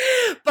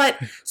 But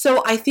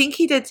so I think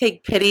he did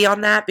take pity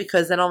on that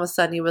because then all of a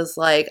sudden he was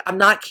like, I'm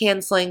not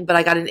canceling, but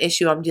I got an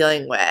issue I'm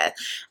dealing with.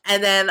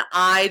 And then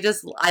I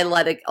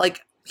let it,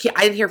 like,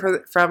 I didn't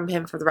hear from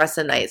him for the rest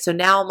of the night. So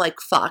now I'm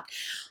like, fuck.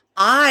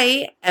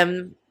 I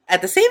am,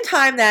 at the same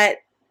time that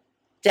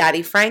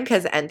Daddy Frank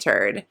has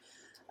entered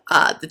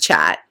the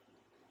chat,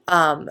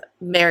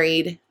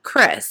 married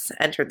Chris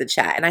entered the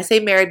chat. And I say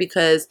married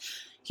because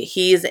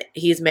he's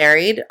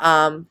married.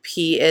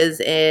 He is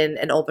in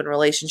an open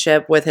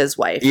relationship with his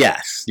wife.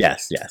 Yes.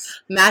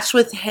 Matched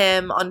with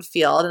him on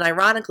Field, and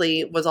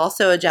ironically was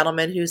also a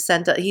gentleman who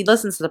he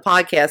listens to the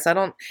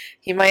podcast.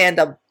 He might end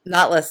up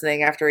not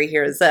listening after he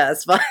hears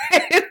this, but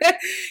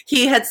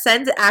he had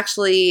sent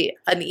actually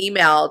an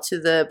email to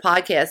the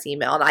podcast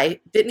email, and I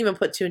didn't even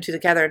put two and two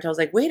together until I was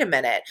like, wait a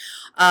minute.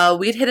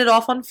 We'd hit it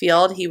off on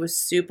Field. He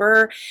was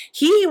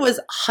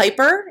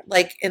hyper,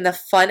 like in the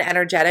fun,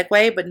 energetic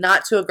way, but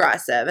not too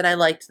aggressive, and I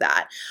liked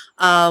that.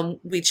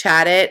 We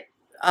chatted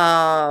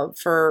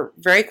for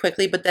very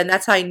quickly, but then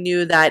that's how I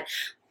knew that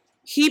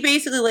he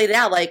basically laid it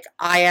out like,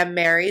 I am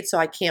married, so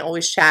I can't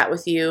always chat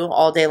with you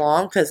all day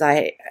long because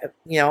I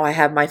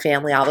have my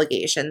family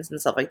obligations and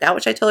stuff like that,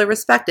 which I totally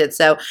respected.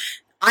 So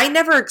I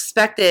never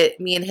expected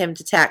me and him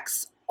to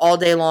text all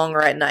day long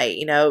or at night.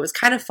 It was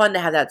kind of fun to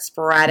have that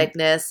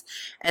sporadicness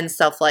and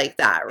stuff like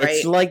that, right?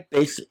 It's like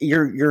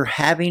you're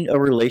having a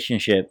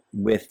relationship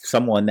with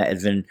someone that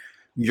is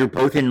you're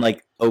both in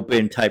like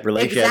open type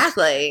relationships.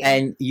 Exactly.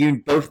 And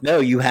you both know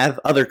you have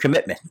other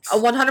commitments.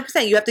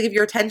 100%. You have to give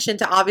your attention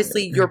to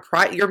obviously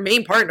your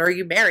main partner.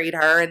 You married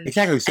her. And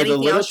exactly. So the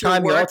little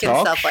time you all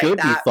talk should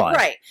be fun.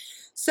 Right.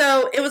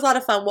 So it was a lot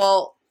of fun.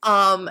 Well,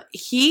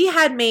 he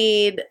had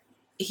made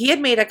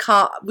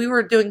we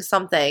were doing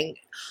something.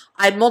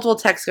 I had multiple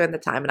texts going at the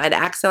time, and I'd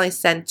accidentally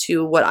sent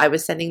to what I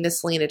was sending to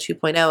Selena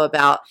 2.0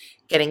 about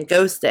getting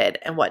ghosted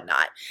and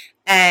whatnot.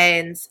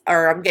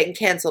 Or I'm getting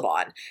canceled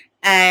on.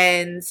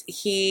 And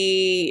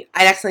I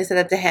accidentally sent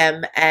it to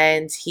him,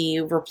 and he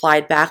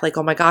replied back like,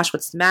 oh my gosh,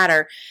 what's the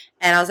matter?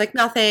 And I was like,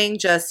 nothing,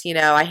 just,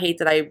 I hate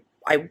that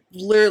I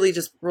literally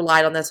just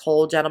relied on this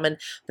whole gentleman,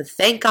 but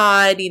thank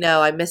God,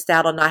 I missed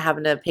out on not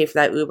having to pay for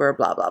that Uber,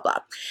 blah, blah, blah.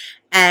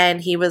 And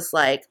he was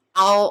like,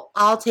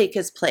 I'll take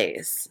his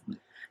place.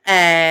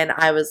 And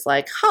I was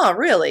like, huh,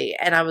 really?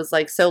 And I was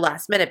like, so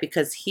last minute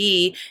because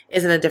he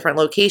is in a different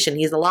location.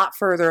 He's a lot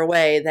further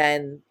away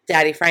than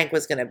Daddy Frank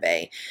was going to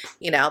be,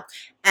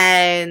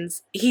 And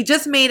he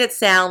just made it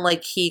sound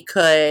like he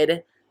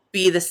could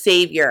be the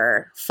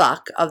savior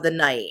fuck of the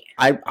night.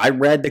 I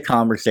read the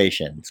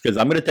conversations because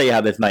I'm going to tell you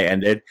how this night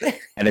ended,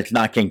 and it's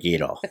not kinky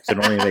at all. So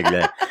don't even think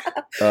that.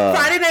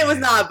 Friday night was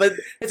not, but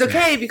it's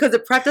okay because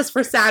it prepped us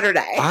for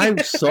Saturday. I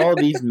saw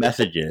these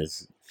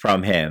messages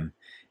from him,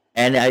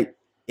 and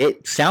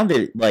it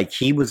sounded like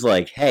he was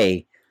like,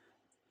 hey,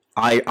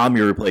 I'm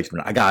your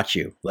replacement. I got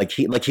you. Like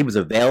he was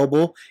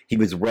available, he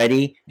was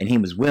ready, and he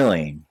was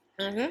willing.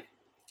 Mm-hmm.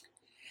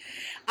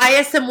 I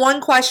asked him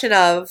one question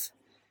of,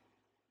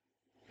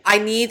 I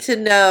need to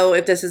know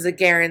if this is a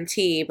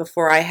guarantee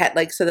before I head,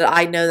 like, so that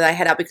I know that I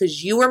head out,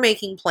 because you were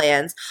making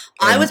plans.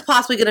 I was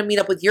possibly going to meet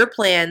up with your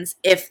plans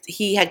if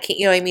he had,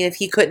 you know what I mean, if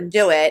he couldn't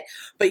do it.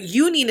 But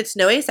you needed to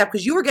know ASAP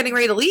because you were getting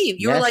ready to leave.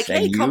 You were like,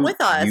 hey, come with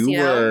us.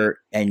 You were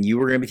going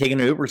to be taking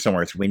an Uber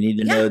somewhere, so we need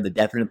to know the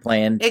definite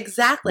plan.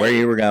 Exactly. Where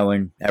you were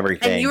going,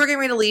 everything. And you were getting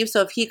ready to leave,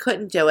 so if he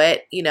couldn't do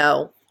it, you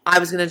know, I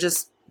was going to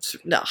just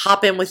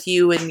hop in with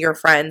you and your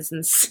friends.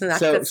 And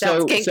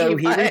so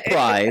he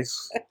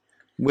replies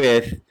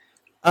with,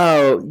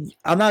 oh,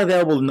 I'm not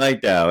available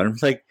tonight, though. And I'm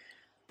like,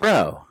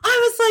 bro.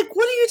 I was like,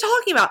 what are you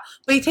talking about?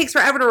 But he takes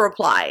forever to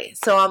reply.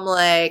 So I'm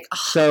like. Oh.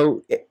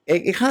 So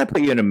it kind of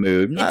put you in a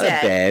mood. Not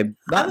bad,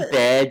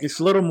 just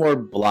a little more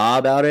blah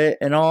about it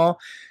and all.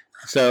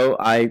 So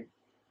I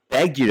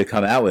begged you to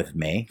come out with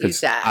me.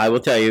 Because I will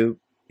tell you,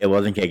 it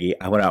wasn't cakey.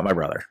 I went out with my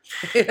brother.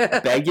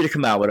 Begged you to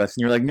come out with us.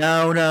 And you're like,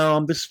 no,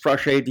 I'm just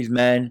frustrated with these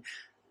men.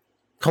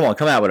 Come on,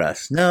 come out with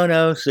us.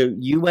 No. So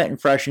you went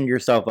and freshened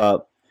yourself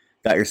up.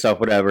 Got yourself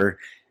whatever,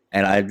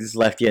 and I just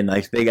left you a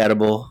nice big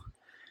edible.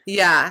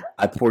 Yeah.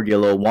 I poured you a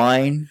little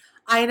wine.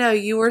 I know,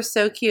 you were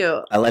so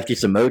cute. I left you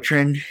some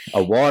Motrin,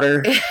 a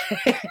water,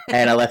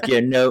 and I left you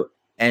a note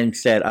and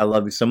said, I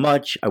love you so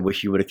much. I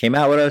wish you would have came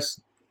out with us.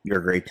 You're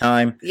a great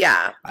time.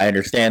 Yeah. I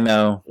understand,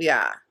 though.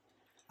 Yeah.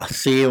 I'll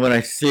see you when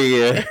I see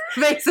you.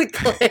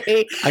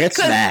 Basically. I got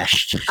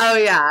smashed. Oh,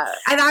 yeah.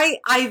 And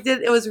I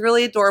did. It was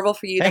really adorable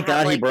for you. Thank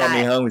God he brought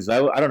me home.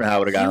 I don't know how I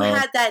would have got home. You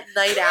had that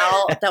night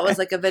out that was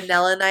like a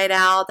vanilla night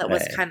out that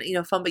was kind of, you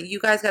know, fun. But you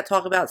guys got to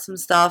talk about some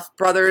stuff.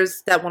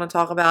 Brothers that want to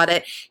talk about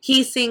it.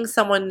 He's seeing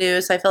someone new.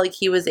 So I felt like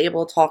he was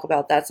able to talk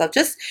about that stuff.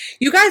 Just,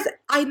 you guys,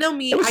 I know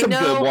me. I know,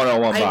 good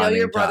one-on-one, I know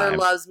your brother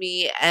loves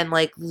me and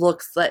like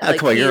looks like.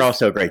 Come on, you're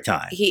also a great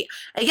time. He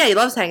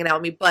loves hanging out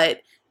with me,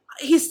 but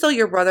he's still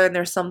your brother, and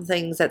there's some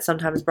things that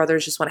sometimes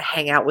brothers just want to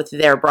hang out with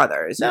their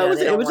brothers. No,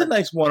 it was a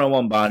nice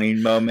one-on-one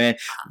bonding moment.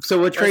 So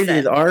what's crazy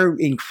is our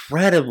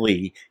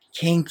incredibly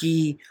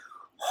kinky,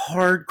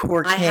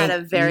 hardcore I had a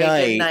very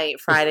good night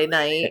Friday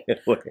night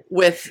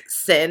with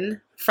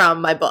Sin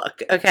from my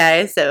book.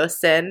 Okay, so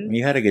Sin.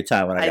 You had a good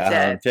time when I got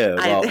home too.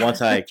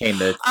 Once I came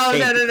to.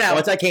 No.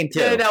 Once I came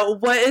to. No.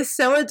 What is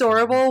so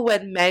adorable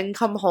when men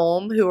come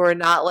home who are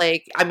not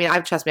like. I mean,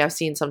 trust me, I've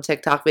seen some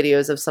TikTok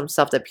videos of some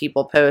stuff that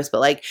people post, but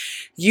like,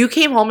 you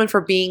came home and for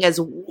being as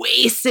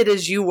wasted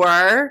as you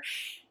were.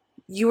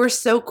 You were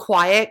so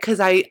quiet because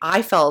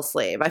I fell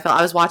asleep.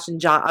 I was watching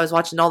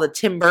all the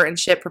Tim Burton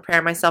shit,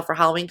 preparing myself for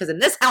Halloween because in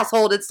this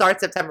household it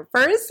starts September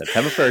 1st.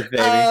 September 1st,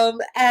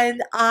 baby.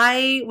 And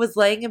I was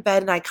laying in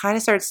bed and I kind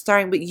of started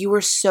stirring, but you were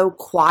so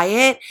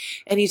quiet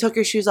and you took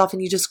your shoes off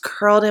and you just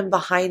curled in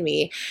behind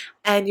me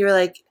and you were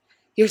like,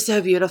 you're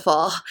so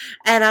beautiful.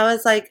 And I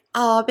was like,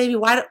 oh, baby,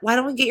 why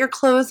don't we get your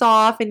clothes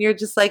off? And you're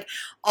just like,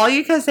 all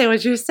you kept saying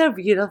was, you're so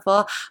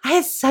beautiful. I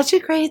had such a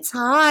great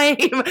time.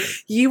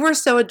 You were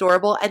so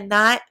adorable. And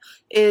that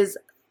is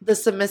the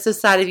submissive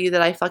side of you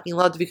that I fucking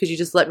loved because you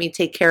just let me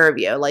take care of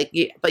you.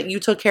 But you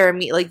took care of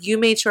me. Like, you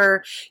made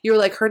sure you were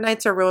like, her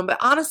nights are ruined. But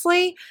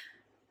honestly,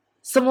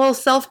 some little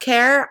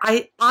self-care.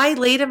 I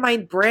laid in my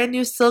brand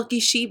new silky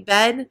sheet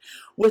bed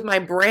with my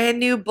brand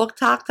new book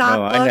book.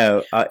 I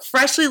know.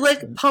 Freshly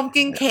lit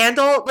pumpkin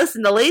candle.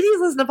 Listen, the ladies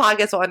listen to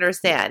podcasts will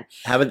understand.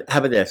 How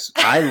about this?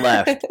 I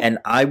left and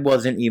I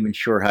wasn't even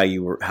sure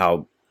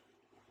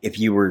if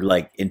you were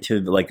like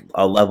into like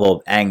a level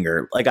of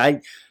anger.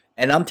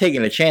 And I'm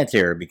taking a chance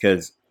here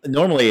because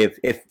normally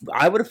if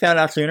I would have found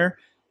out sooner,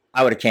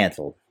 I would have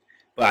canceled.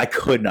 But I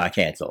could not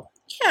cancel.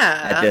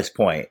 Yeah. At this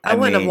point. I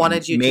wouldn't have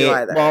wanted you to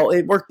either. Well,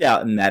 it worked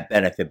out in that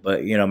benefit,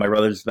 but you know, my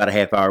brother's about a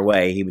half hour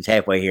away. He was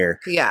halfway here.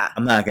 Yeah.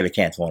 I'm not going to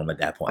cancel him at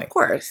that point. Of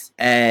course.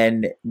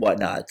 And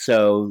whatnot.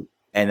 So,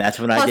 and that's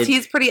when Plus, I did.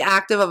 He's pretty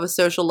active of a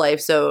social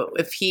life, so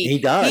if he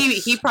does.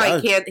 He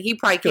probably can't. He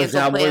probably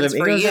cancel plans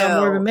for you. He goes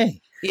out more than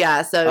me.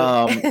 Yeah,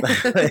 so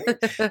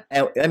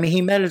and, I mean,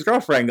 he met his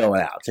girlfriend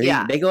going out, so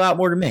they go out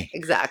more than me.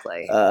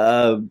 Exactly.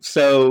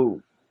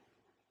 So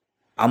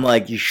I'm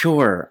like, you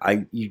sure?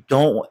 You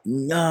don't?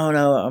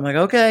 No. I'm like,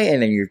 okay.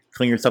 And then you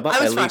clean yourself up.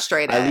 I was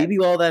frustrated. I leave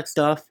you all that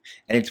stuff,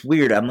 and it's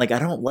weird. I'm like, I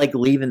don't like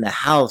leaving the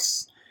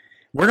house.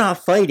 We're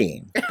not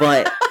fighting,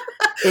 but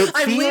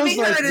I'm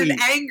leaving her in an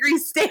angry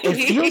state.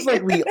 It feels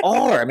like we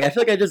are. I mean, I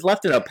feel like I just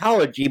left an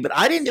apology, but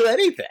I didn't do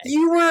anything.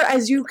 You were,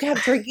 as you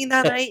kept drinking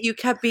that night, you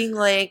kept being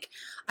like,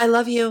 I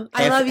love you.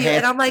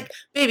 And I'm like,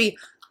 baby,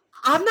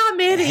 I'm not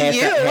mad at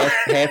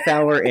you. Half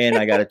hour in,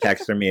 I got a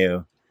text from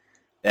you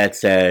that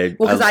said...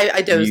 Well, because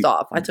I dozed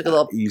off. I took a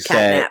little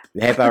cat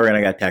nap. Half hour in,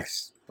 I got a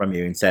text from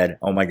you and said,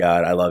 oh my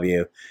God, I love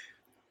you.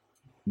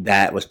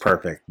 That was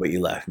perfect, what you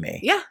left me.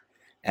 Yeah.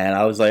 And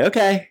I was like,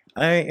 okay.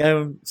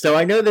 So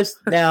I know this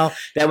now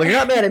that when you're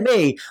not mad at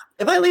me,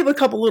 if I leave a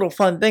couple little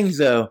fun things,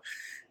 though,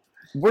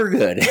 we're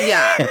good.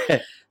 Yeah.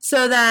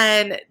 So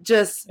then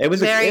just it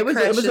was a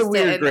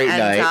weird, great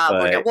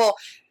night. Well,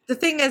 the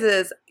thing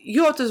is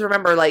you have to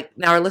remember, like,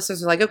 now our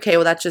listeners are like, okay,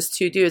 well, that's just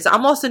 2 dudes.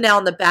 I'm also now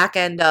on the back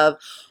end of,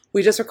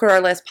 we just recorded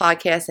our last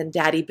podcast, and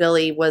Daddy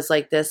Billy was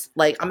like this,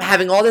 like, I'm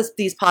having all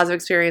these positive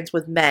experience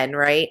with men,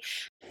 right?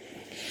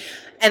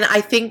 And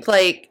I think,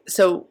 like,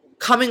 so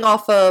coming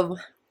off of,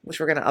 which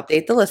we're going to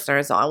update the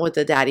listeners on with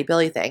the Daddy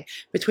Billy thing,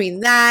 between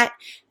that,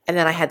 and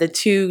then I had the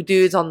 2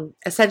 dudes on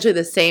essentially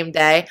the same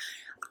day.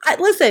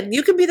 Listen,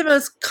 you can be the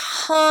most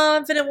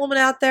confident woman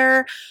out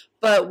there,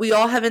 but we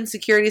all have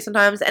insecurities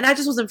sometimes, and I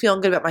just wasn't feeling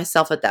good about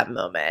myself at that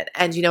moment.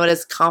 And you know what?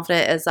 As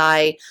confident as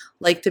I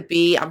like to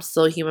be, I'm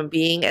still a human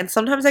being, and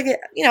sometimes I get,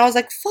 I was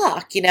like,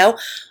 fuck, Yeah,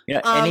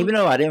 and even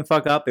though I didn't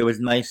fuck up, it was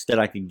nice that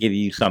I could give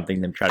you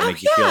something to try to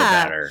make you feel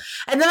better.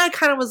 And then I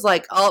kind of was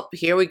like, oh,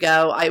 here we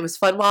go. It was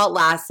fun while it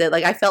lasted.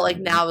 Like, I felt like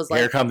now it was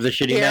like, here comes the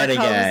shitty end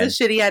again. Here comes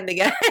the shitty end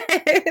again.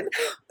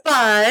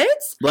 But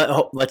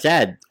let's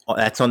add,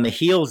 that's on the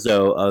heels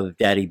though of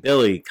Daddy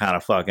Billy kind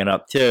of fucking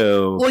up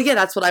too. Well, yeah,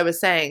 that's what I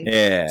was saying.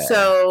 Yeah.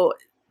 So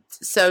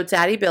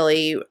Daddy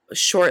Billy,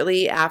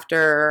 shortly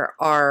after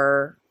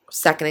our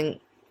second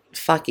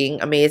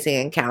fucking amazing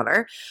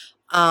encounter,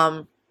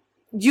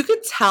 you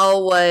could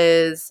tell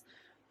was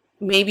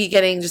maybe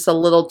getting just a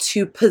little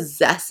too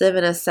possessive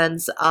in a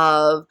sense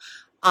of,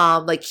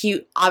 like,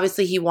 he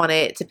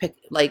wanted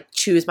to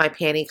choose my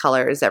panty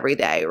colors every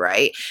day,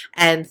 right?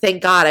 And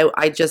thank God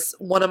I just,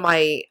 one of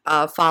my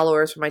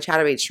followers from my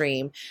Chatterbait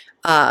stream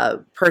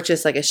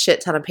purchased like a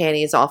shit ton of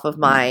panties off of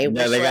my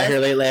wish list. Got here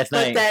late last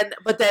night.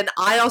 But then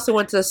I also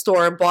went to the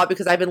store and bought,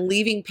 because I've been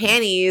leaving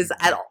panties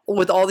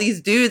with all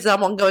these dudes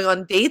that I'm going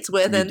on dates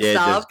with and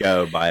stuff. Just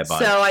go buy a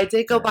bunch. So I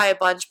did go buy a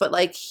bunch, but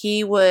like,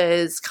 he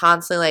was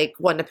constantly like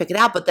wanting to pick it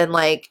out. But then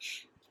like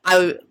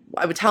I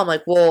would tell him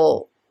like,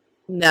 well,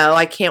 no,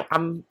 I can't.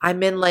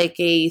 I'm in like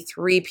a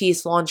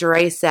 3-piece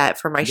lingerie set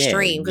for my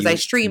stream, because I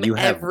stream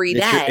every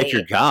day. It's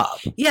your job.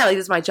 Yeah, like,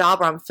 this is my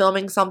job, where I'm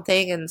filming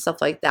something and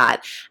stuff like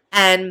that.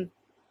 And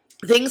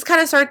things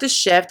kind of started to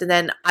shift. And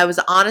then I was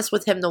honest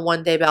with him the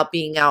one day about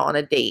being out on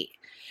a date,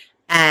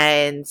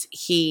 and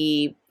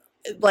he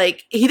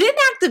didn't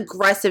act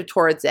aggressive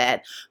towards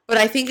it, but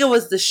I think it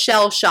was the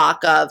shell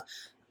shock of,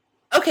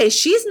 okay,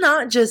 she's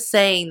not just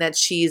saying that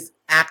she's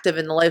active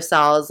in the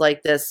lifestyle as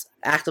like this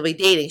actively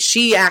dating.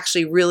 She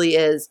actually really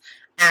is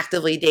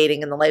actively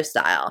dating in the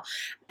lifestyle.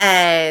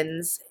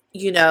 And,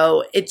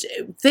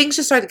 things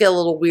just started to get a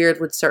little weird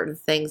with certain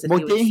things that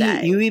he would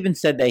say. You even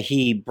said that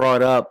he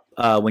brought up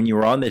when you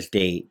were on this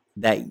date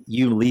that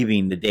you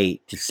leaving the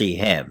date to see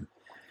him.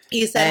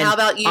 He said, and how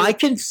about you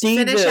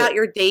finish out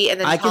your date and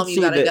then tell me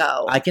you gotta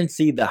go. I can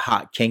see the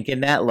hot kink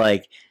in that.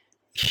 Like,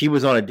 she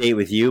was on a date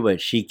with you,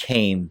 but she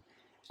came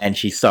and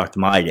she sucked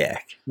my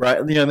dick. Right?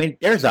 You know what I mean?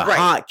 There's a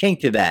hot kink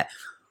to that.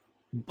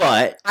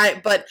 But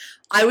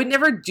I would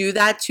never do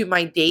that to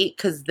my date,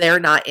 because they're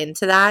not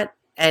into that.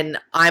 And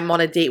I'm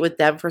on a date with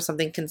them for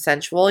something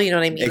consensual. You know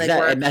what I mean? Exactly.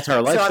 Like, and that's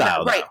our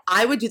lifestyle. Right.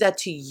 I would do that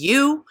to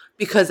you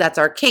because that's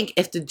our kink.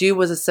 If the dude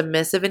was a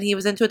submissive and he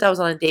was into it that I was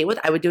on a date with,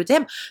 I would do it to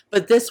him.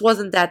 But this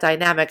wasn't that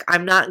dynamic.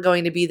 I'm not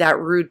going to be that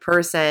rude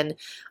person,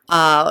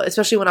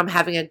 especially when I'm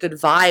having a good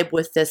vibe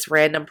with this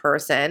random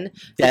person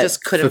that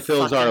just couldn't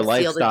fulfills our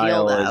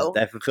lifestyle.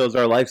 That fulfills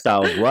our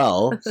lifestyle as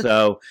well.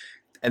 So,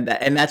 and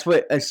that's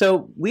what.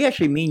 So we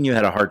actually, me and you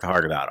had a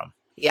heart-to-heart about him.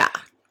 Yeah.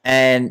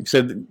 And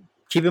so.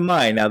 Keep in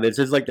mind, now this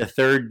is like the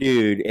 3rd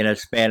dude in a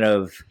span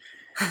of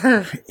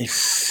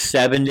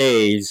 7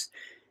 days.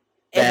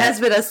 It has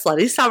been a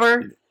slutty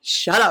summer.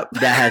 Shut up.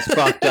 That has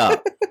fucked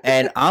up.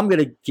 And I'm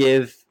going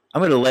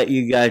to let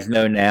you guys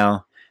know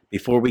now,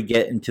 before we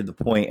get into the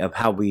point of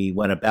how we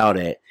went about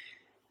it,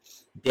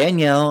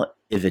 Danielle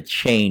is a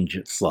change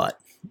slut.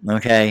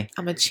 Okay?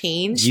 I'm a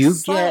change You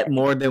slut. get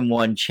more than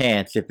one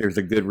chance if there's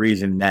a good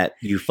reason that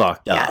you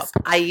fucked up. Yes.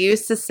 I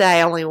used to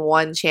say only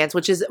one chance,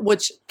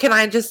 which can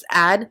I just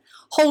add,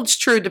 holds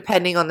true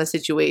depending on the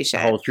situation.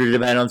 Holds true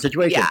depending on the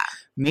situation. Yeah.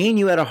 Me and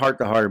you had a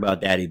heart-to-heart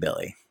about Daddy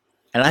Billy.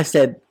 And I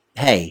said,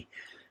 hey,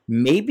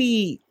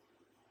 maybe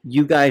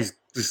you guys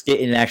just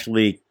didn't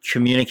actually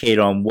communicate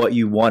on what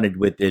you wanted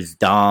with this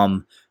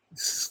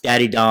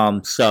daddy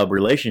dom sub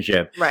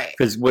relationship. Right.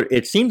 Because what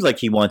it seems like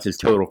he wants is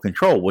total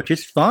control, which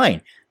is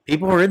fine.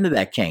 People are into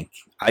that kink.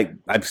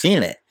 I've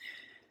seen it.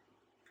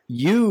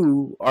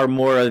 You are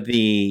more of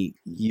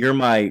you're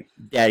my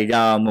daddy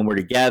dom when we're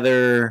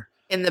together.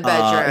 In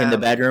the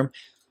bedroom.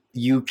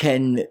 You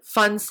can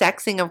fun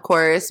sexing, of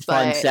course,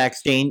 fun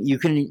sexting. You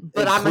can,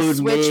 but I'm a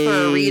switch for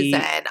a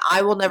reason.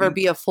 I will never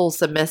be a full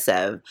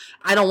submissive.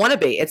 I don't want to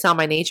be. It's not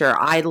my nature.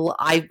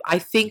 I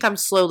think I'm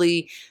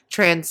slowly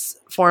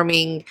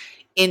transforming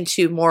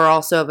into more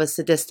also of a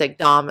sadistic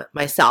dom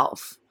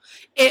myself.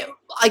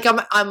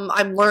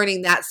 I'm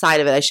learning that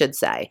side of it. I should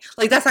say,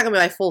 like, that's not gonna be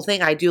my full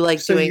thing. I do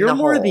like doing. So you're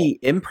more the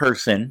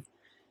in-person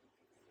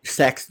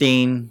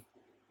sexting.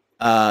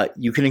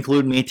 you can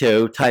include me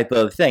too type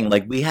of thing.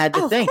 Like we had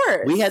the thing. Of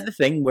course. We had the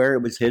thing where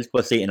it was his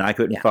pussy and I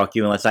couldn't fuck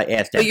you unless I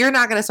asked him. But you're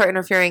not going to start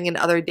interfering in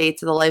other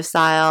dates of the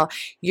lifestyle.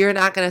 You're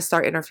not going to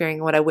start interfering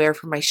in what I wear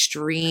for my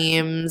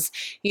streams.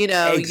 You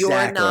know,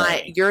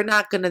 you're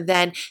not going to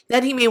then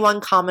he made one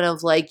comment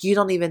of like, you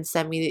don't even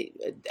send me,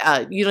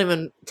 you don't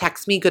even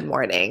text me good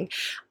morning.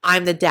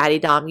 I'm the daddy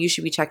dom. You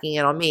should be checking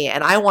in on me.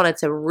 And I wanted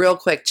to real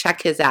quick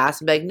check his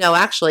ass and be like, no,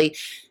 actually,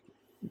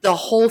 the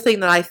whole thing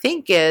that I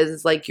think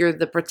is like you're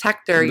the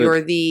protector.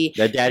 The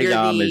daddy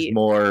dom is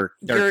more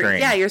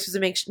nurturing. You're supposed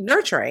to make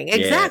nurturing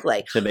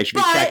exactly. So they should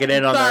be checking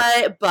in on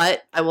that.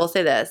 But I will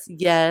say this: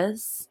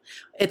 yes,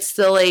 it's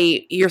still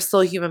you're still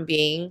a human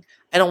being.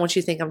 I don't want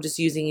you to think I'm just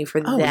using you for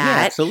that.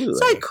 Yeah, absolutely.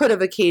 So I could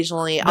have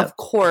occasionally, of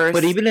course.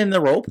 But even in the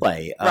role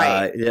play,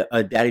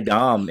 a daddy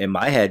dom in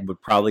my head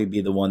would probably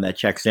be the one that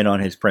checks in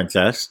on his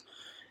princess.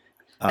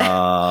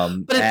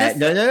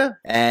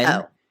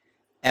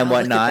 And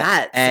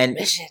whatnot, and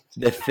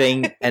the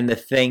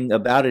thing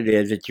about it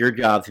is, it's your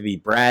job to be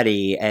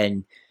bratty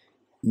and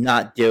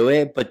not do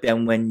it. But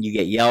then when you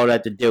get yelled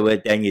at to do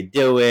it, then you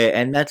do it,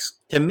 and that's,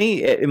 to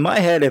me, in my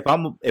head. If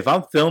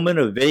I'm filming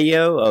a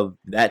video of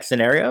that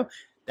scenario,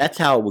 that's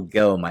how it would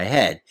go in my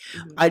head.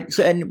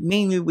 Mm-hmm. And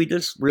me and you, we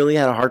just really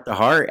had a heart to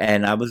heart,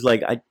 and I was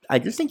like, I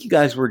just think you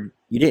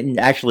didn't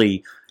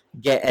actually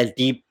get as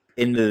deep.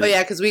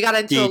 Because we got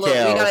into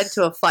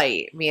a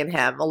fight, me and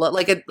him, not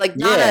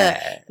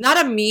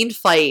a mean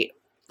fight,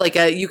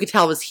 you could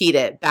tell it was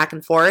heated back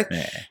and forth,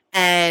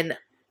 and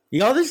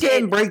y'all just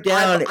didn't break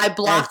down. I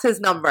blocked his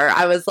number.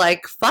 I was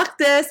like, "Fuck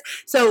this!"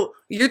 So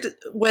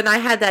when I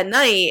had that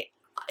night,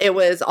 it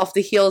was off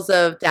the heels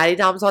of Daddy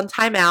Dom's on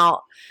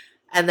timeout.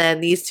 And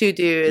then these two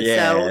dudes.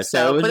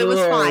 But it was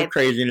fine.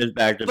 Craziness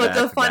back to back.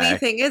 But the funny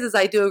thing is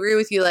I do agree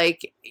with you.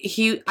 Like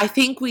I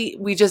think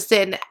we just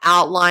didn't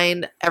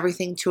outline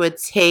everything to a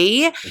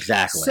T.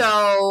 Exactly.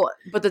 So,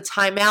 but the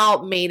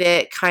timeout made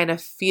it kind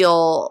of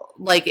feel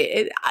like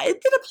it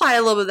did apply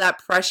a little bit of that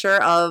pressure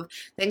of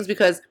things,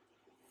 because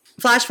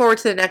flash forward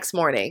to the next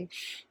morning,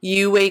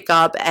 you wake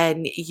up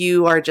and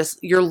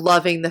you're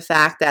loving the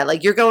fact that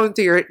like you're going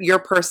through your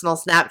personal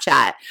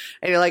Snapchat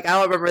and you're like, I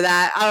don't remember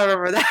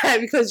that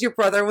because your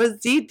brother was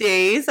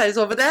DD. So I just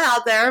want to put that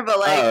out there. But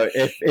like,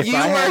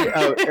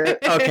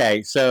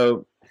 okay,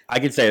 so I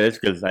can say this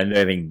because I know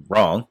anything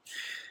wrong.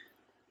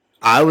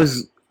 I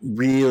was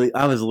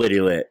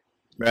litty lit,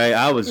 right?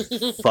 I was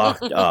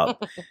fucked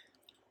up.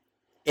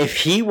 If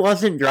he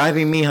wasn't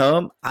driving me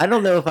home, I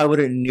don't know if I would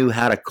have knew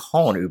how to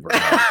call an Uber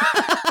home.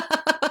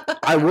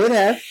 I would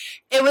have.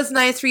 It was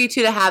nice for you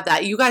two to have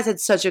that. You guys had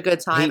such a good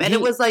time, and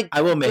it was like,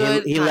 I will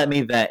admit, he let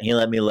me vent. He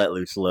let me let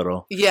loose a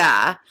little.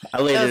 Yeah,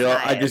 I laid it all.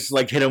 Nice. I just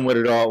like hit him with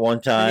it all at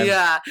one time.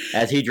 Yeah,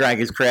 as he drank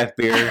his craft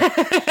beer.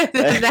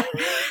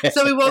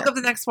 So we woke up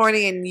the next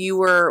morning, and we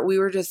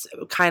were just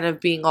kind of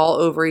being all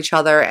over each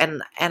other,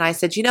 and I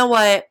said, you know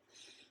what?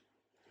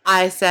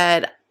 I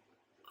said,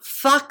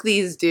 fuck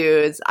these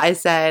dudes. I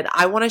said,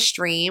 I want to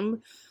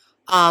stream.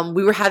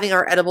 We were having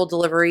our edible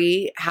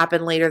delivery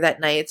happen later that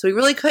night. So we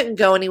really couldn't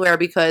go anywhere,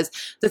 because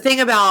the thing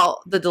about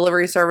the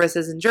delivery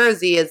services in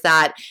Jersey is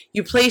that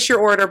you place your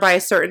order by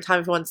a certain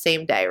time if you want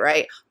same day,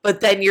 right?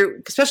 But then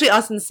especially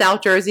us in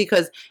South Jersey,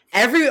 because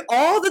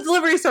all the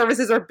delivery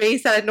services are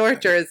based out of North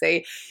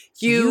Jersey.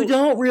 You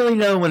don't really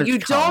know when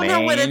it's coming. You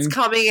don't know when it's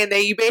coming, and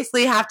you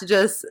basically have to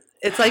just,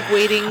 it's like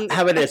waiting.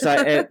 How about this?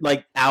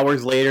 Like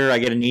hours later, I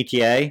get an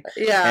ETA.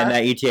 Yeah. And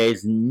that ETA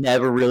has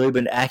never really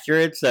been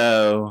accurate,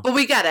 so. But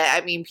we get it. I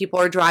mean, people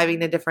are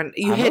driving to different,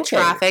 hit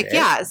traffic.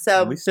 Yeah.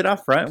 So. We sit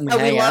out front and we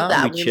hang out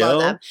and we chill.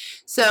 Love them.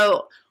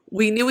 So.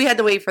 We knew we had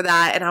to wait for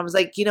that, and I was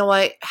like, you know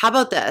what? How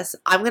about this?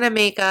 I'm going to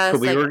make us... But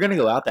we were going to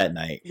go out that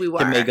night. We were.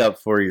 To make up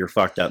for your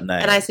fucked up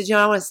night. And I said,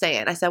 I want to stay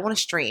in. I said, I want to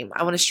stream.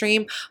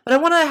 But I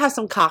want to have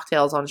some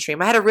cocktails on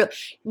stream. I had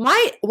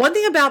one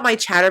thing about my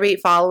Chatterbait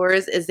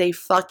followers is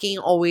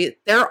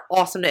they're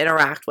awesome to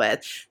interact with.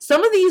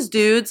 Some of these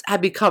dudes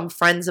have become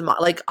friends of mine.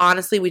 Like,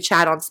 honestly, we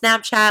chat on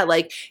Snapchat.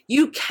 Like,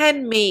 you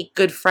can make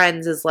good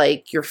friends as,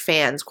 like, your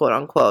fans, quote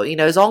unquote. You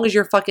know, as long as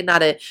you're fucking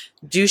not a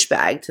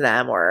douchebag to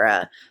them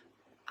or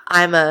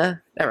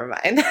never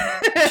mind.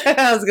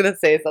 I was going to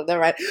say something,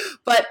 right?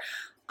 But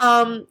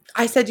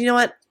I said, you know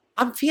what?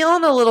 I'm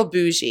feeling a little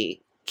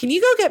bougie. Can you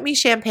go get me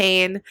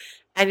champagne?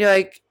 And you're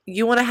like,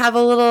 you want to have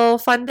a little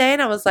fun day?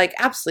 And I was like,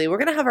 absolutely. We're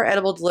going to have our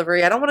edible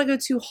delivery. I don't want to go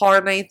too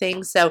hard on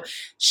anything. So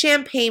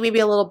champagne, maybe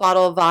a little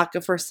bottle of vodka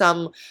for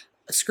some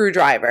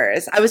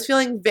screwdrivers. I was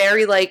feeling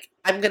very like,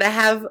 I'm going to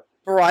have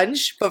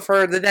brunch, but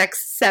for the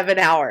next 7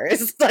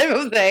 hours type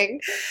of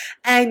thing.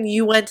 And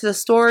you went to the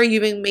store,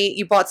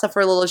 you bought stuff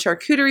for a little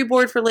charcuterie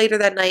board for later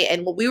that night.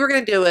 And what we were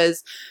going to do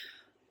is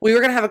we were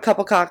going to have a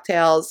couple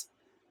cocktails,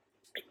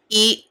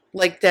 eat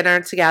like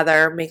dinner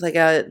together, make like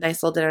a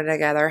nice little dinner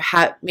together,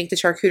 make the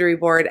charcuterie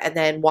board, and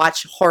then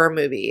watch horror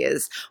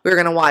movies. We were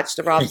going to watch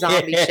the Rob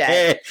Zombie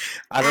shit.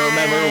 I don't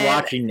remember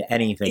watching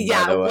anything,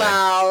 by the way.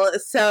 Well,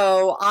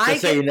 so I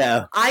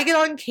get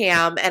on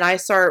cam and I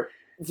start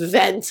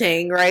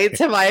venting right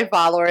to my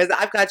followers.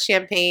 I've got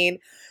champagne.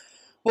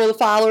 well, the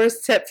followers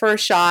tip for a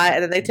shot,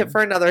 and then they tip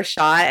for another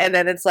shot, and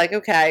then it's like,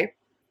 okay.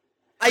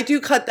 I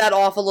do cut that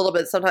off a little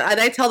bit sometimes, and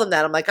I tell them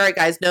that. I'm like, all right,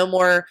 guys, no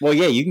more. Well,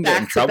 yeah, you can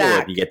get in trouble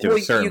if you get to a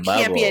certain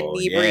level. You can't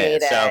be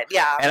inebriated.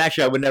 Yeah. And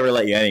actually, I would never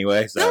let you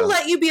anyway. So. They'll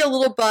let you be a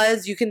little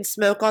buzzed. You can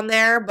smoke on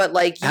there, but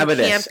like you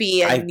can't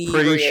be inebriated. I'm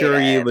pretty sure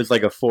it was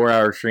like a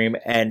 4-hour stream,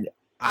 and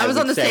I was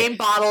on the same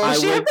bottle of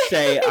champagne. I would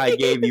say I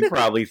gave you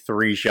probably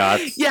 3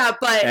 shots. Yeah,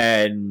 but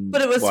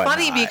it was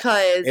funny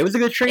because it was a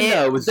good stream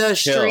though. It was the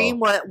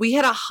stream. We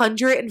had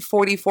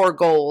 144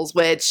 goals,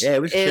 which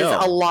is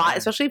a lot,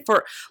 especially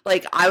for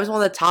like I was one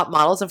of the top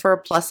models, and for a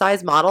plus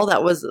size model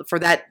that was for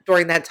that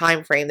during that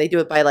time frame. They do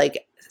it by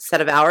like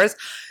set of hours.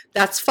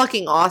 That's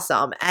fucking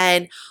awesome,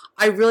 and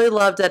I really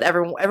loved that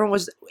everyone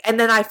was, and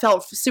then I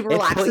felt super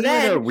relaxed. It put you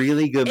in a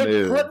really good mood.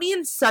 It put me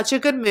in such a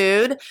good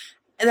mood.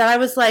 And then I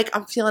was like,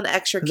 I'm feeling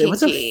extra kinky. It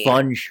was a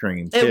fun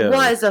stream, too. It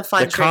was a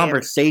fun stream. The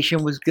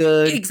conversation was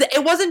good.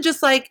 It wasn't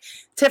just like,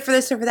 tip for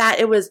this, tip for that.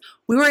 It was,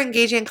 we were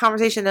engaging in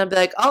conversation, and I'd be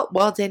like, oh,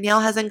 well, Danielle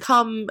hasn't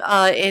come in 10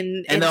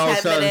 minutes. And all of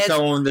a sudden,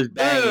 someone was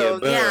banging.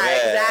 Boom. Yeah,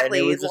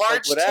 exactly. Large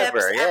like, tips,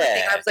 everything.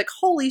 I was like,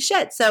 holy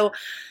shit. So,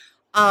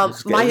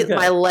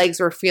 my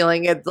legs were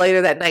feeling it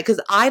later that night because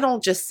I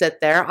don't just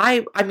sit there.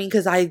 I mean,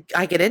 because I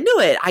get into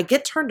it. I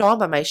get turned on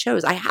by my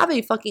shows. I have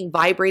a fucking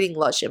vibrating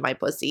lush in my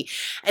pussy.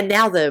 And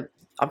now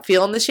I'm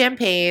feeling the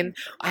champagne.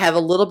 I have a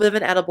little bit of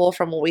an edible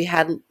from what we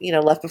had,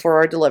 left before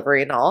our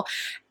delivery and all.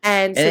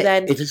 And so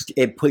then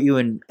it put you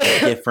in a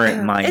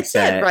different mindset.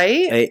 It did,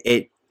 right?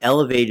 It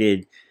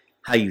elevated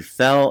how you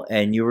felt,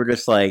 and you were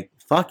just like,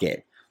 fuck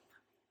it.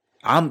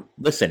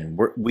 Listen,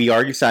 we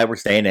already decided we're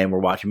staying in. We're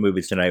watching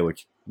movies tonight,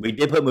 which we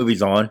did put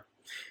movies on.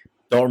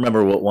 Don't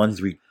remember what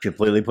ones we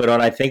completely put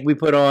on. I think we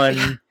put on.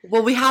 Yeah.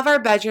 Well, we have our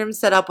bedroom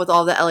set up with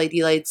all the LED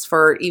lights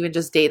for even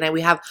just date night. We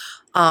have,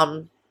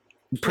 I'm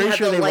pretty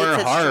sure they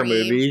weren't horror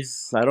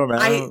movies. I don't know.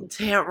 I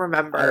can't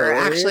remember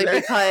actually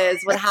because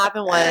what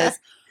happened was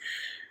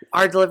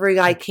our delivery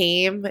guy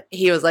came.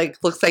 He was like,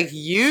 "Looks like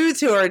you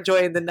two are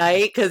enjoying the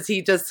night," because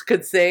he just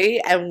could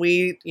see. And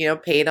we,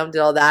 paid him, did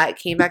all that.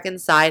 Came back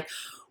inside.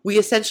 We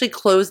essentially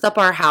closed up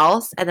our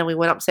house, and then we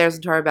went upstairs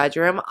into our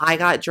bedroom. I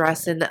got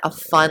dressed in a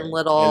fun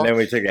little... And then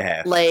we took a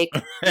half.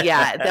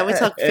 Then we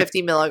took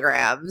 50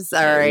 milligrams,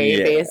 all right,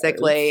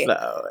 basically.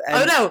 Oh,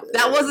 no,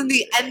 that wasn't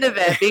the end of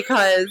it,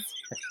 because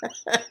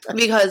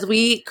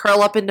we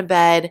curl up into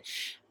bed,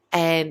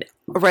 and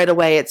right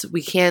away,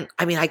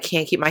 I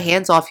can't keep my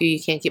hands off you.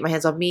 You can't keep my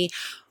hands off me.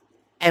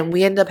 And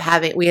we end up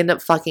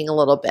fucking a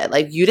little bit.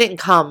 Like, you didn't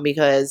come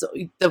because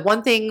the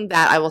one thing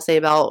that I will say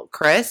about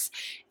Chris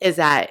is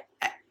that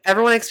a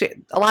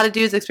lot of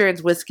dudes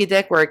experience whiskey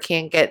dick where it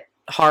can't get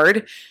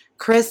hard.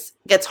 Chris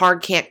gets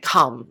hard, can't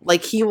come.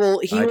 Like he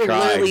will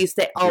literally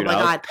say, "Oh my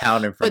god!"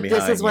 Pounding from but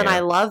this is when I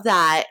love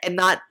that, and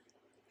not.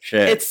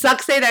 Shit. It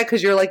sucks saying that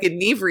because you're like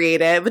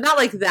inebriated, but not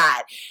like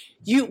that.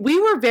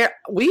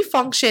 We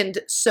functioned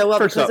so up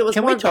because it was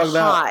more of a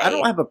high. I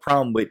don't have a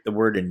problem with the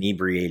word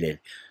inebriated.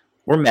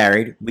 We're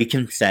married. We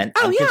consent.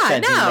 Oh,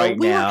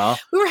 now.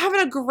 We were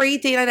having a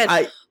great date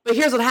night. But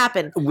here's what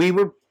happened. We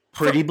were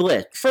pretty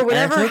blitzed. For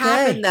whatever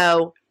happened,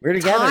 though, we're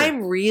together.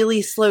 Time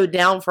really slowed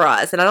down for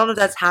us. And I don't know if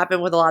that's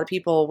happened with a lot of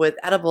people with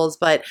edibles,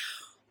 but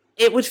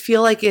it would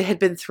feel like it had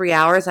been 3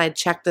 hours. And I'd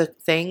checked the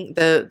thing,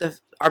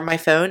 on my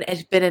phone. It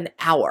had been an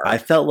hour. I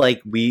felt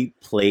like we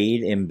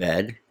played in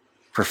bed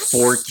for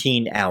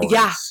 14 hours.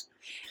 Yeah.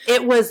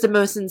 It was the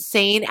most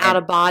insane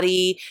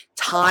out-of-body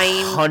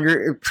time.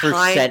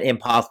 100%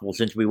 impossible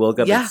since we woke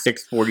up at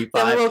 6:45.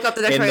 Then we woke up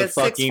the next morning at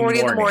 6:40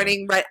 in the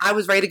morning. Right, I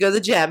was ready to go to the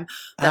gym.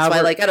 That's why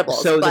I like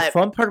edibles. So the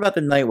fun part about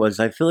the night was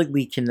I feel like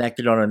we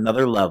connected on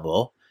another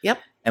level. Yep.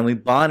 And we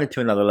bonded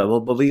to another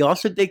level, but we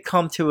also did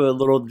come to a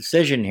little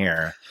decision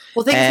here.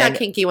 Well, things got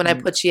kinky when I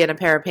put you in a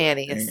pair of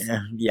panties.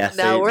 Yes.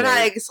 No, we're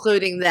not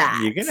excluding that.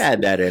 You can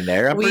add that in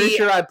there. I'm pretty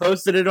sure I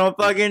posted it on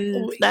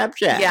fucking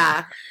Snapchat.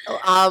 Yeah.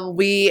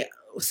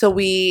 So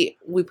we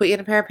put you in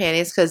a pair of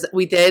panties because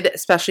we did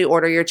especially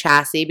order your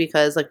chassis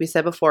because, like we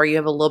said before, you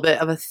have a little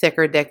bit of a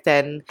thicker dick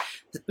than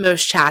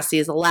most chassis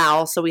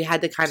allow. So we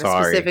had to kind of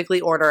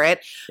specifically order it.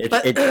 Here's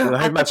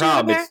my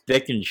problem. It's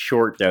thick and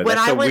short, though.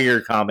 That's a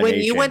weird combination.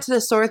 When you went to the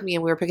store with me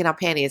and we were picking out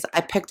panties, I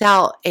picked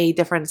out a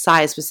different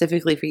size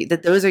specifically for you.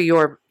 That those are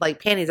your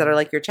panties that are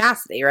like your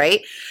chastity,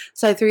 right?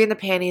 So I threw you in the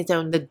panties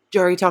and the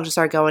dirty talk just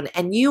started going.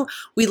 And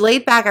we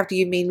laid back after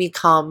you made me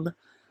come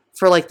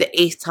for like the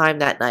 8th time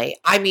that night.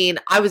 I mean,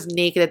 I was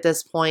naked at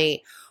this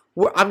point.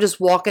 I'm just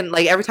walking,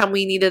 like every time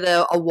we needed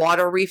a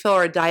water refill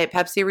or a Diet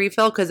Pepsi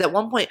refill, because at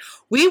one point,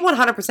 we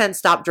 100%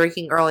 stopped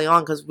drinking early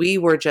on because we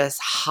were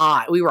just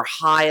high. We were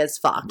high as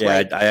fuck.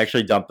 Yeah, I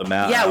actually dumped them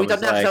out. Yeah, we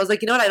dumped them out. So I was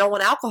like, you know what? I don't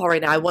want alcohol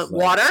right now. I want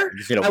water.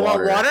 I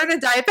want water and a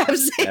Diet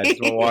Pepsi. I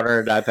just want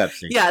water and a Diet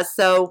Pepsi. Yeah,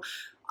 so,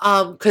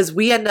 because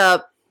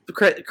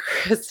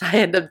Chris and I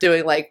end up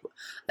doing like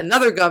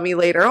another gummy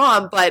later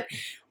on, but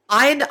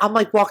I'm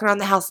like walking around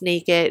the house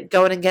naked,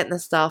 going and getting the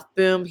stuff.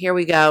 Boom, here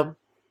we go.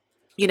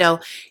 You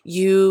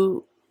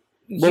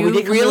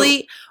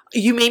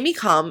made me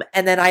come,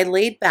 and then I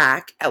laid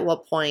back at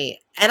what point,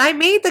 and I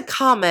made the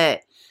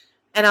comment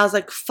And I was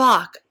like,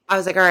 fuck. I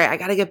was like, all right, I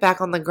got to get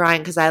back on the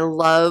grind because I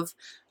love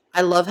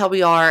how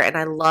we are. And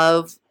I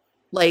love,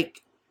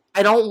 like,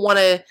 I don't want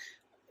to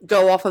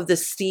go off of the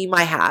steam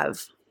I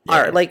have.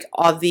 Yeah. Or like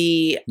of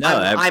the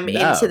I'm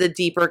into the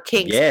deeper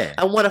kinks. Yeah.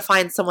 I want to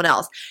find someone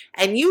else.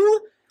 And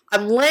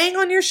I'm laying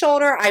on your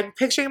shoulder, I'm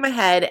picturing in my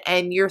head,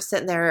 and you're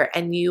sitting there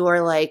and you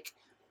are like,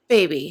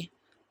 baby,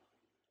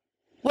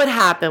 what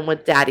happened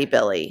with Daddy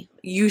Billy?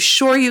 You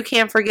sure you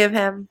can't forgive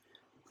him?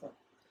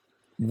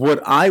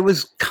 What I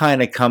was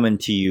kind of coming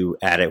to you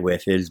at it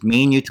with is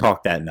me and you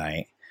talked that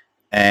night.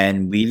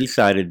 And we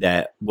decided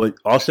that what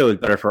also is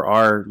better for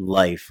our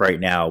life right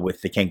now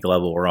with the kink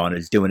level we're on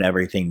is doing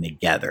everything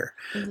together.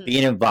 Mm-hmm.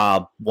 Being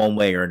involved one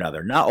way or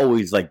another. Not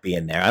always like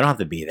being there. I don't have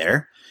to be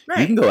there.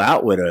 Right. You can go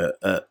out with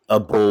a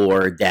bull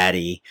or a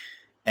daddy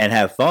and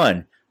have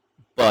fun.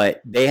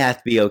 But they have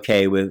to be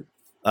okay with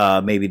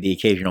maybe the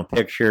occasional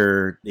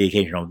picture, the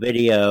occasional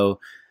video,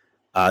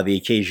 the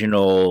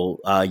occasional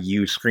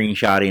you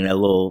screenshotting a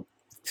little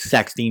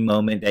sexting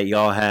moment that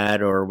y'all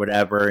had or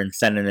whatever and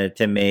sending it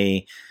to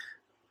me.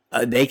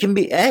 They can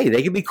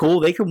be cool.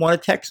 They can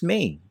want to text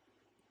me.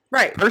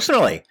 Right.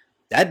 Personally.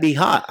 That'd be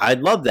hot. I'd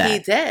love that. He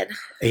did.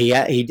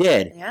 Yeah, he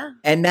did. Yeah.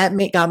 And that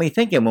got me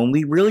thinking when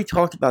we really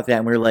talked about that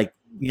and we were like,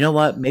 you know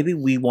what? Maybe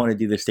we want to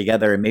do this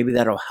together and maybe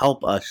that'll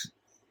help us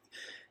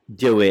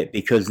do it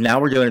because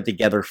now we're doing it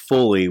together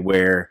fully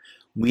where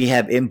we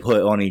have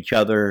input on each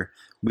other.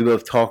 We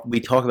talk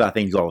about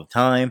things all the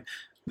time.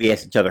 We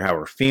ask each other how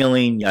we're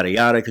feeling, yada,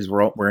 yada, because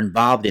we're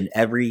involved in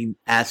every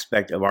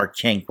aspect of our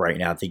kink right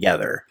now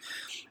together.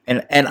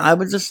 And I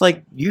was just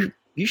like, you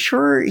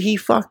sure he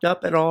fucked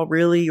up at all,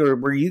 really? Or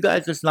were you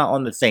guys just not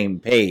on the same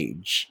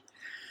page?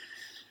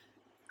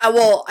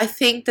 Well, I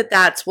think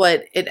that's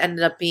what it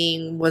ended up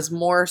being was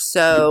more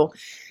so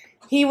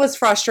he was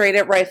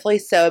frustrated, rightfully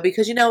so,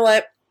 because you know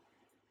what?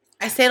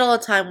 I say it all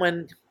the time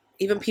when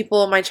even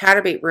people in my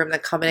chatterbait room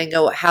that come in and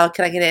go, how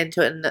can I get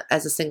into it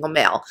as a single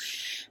male?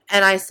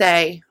 And I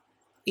say,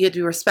 you have to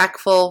be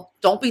respectful.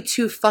 Don't be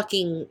too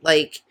fucking,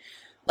 like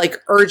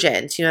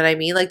urgent, you know what I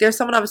mean? Like there's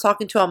someone I was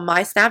talking to on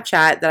my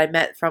Snapchat that I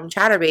met from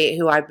Chatterbait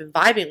who I've been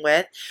vibing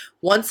with,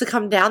 wants to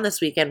come down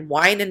this weekend,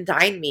 wine and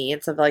dine me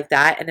and stuff like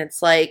that. And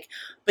it's like,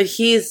 but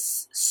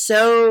he's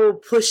so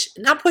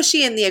not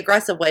pushy in the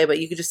aggressive way, but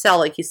you could just tell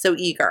like he's so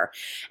eager.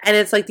 And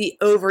it's like the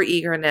over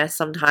eagerness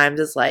sometimes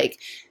is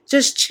like,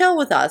 just chill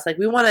with us. Like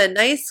we want a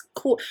nice,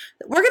 cool,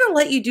 we're going to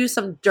let you do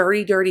some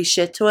dirty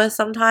shit to us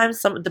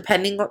sometimes.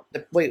 Depending on,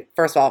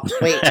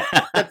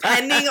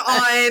 depending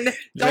on,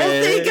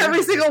 don't think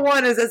every single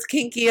one is as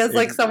kinky as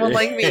like someone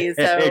like me.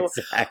 So,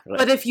 exactly.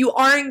 But if you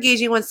are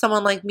engaging with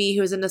someone like me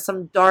who's into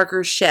some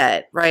darker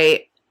shit,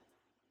 right?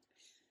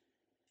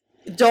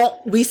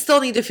 We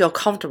still need to feel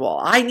comfortable.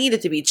 I need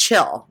it to be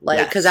chill.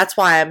 Like, because that's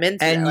why I'm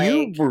into it. And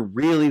you were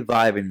really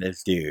vibing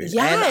this dude.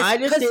 Yes. And I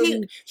just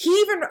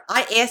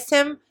I asked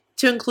him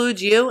to include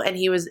you, and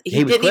he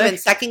didn't even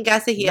second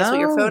guess it. He asked what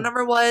your phone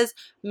number was,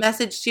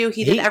 messaged you.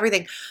 He did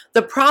everything.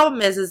 The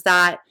problem is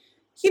that,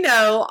 you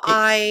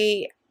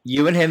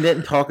and him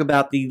didn't talk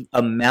about the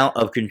amount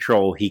of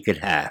control he could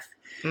have.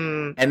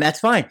 And that's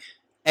fine.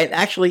 And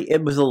actually,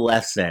 it was a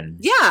lesson.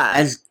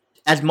 Yeah.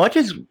 As much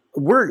as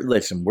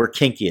we're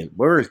kinky.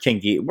 We're as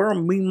kinky.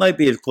 We might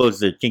be as close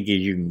to kinky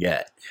as you can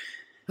get.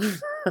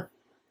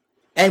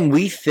 And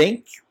we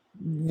think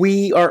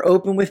we are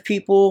open with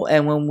people,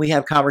 and when we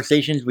have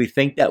conversations, we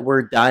think that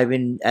we're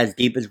diving as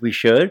deep as we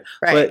should.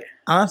 Right. But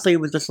honestly, it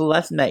was just a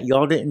lesson that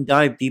y'all didn't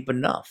dive deep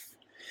enough.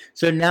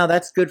 So now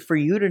that's good for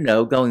you to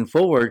know going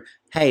forward.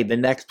 Hey, the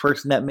next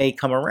person that may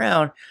come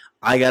around,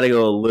 I got to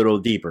go a little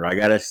deeper. I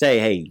got to say,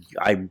 hey,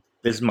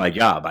 this is my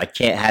job. I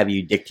can't have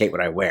you dictate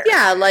what I wear.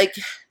 Yeah, like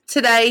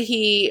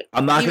today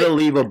I'm not going to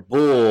leave a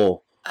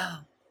bull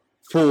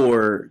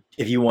for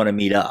if you want to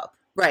meet up.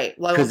 Right.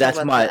 Because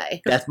that's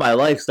my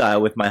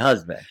lifestyle with my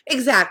husband.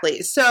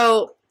 Exactly.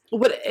 So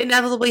what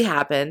inevitably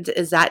happened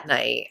is that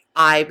night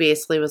I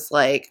basically was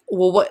like,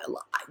 well, what?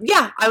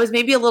 Yeah, I was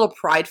maybe a little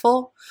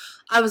prideful.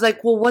 I was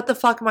like, well, what the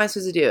fuck am I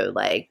supposed to do?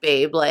 Like,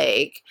 babe,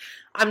 like,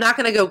 I'm not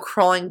going to go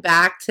crawling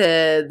back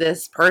to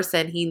this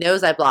person. He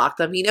knows I blocked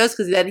him. He knows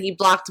because then he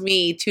blocked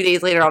me 2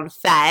 days later on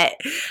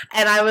FET.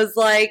 And I was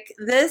like,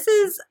 this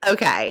is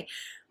okay.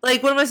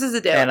 Like, what am I supposed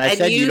to do? And I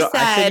said, you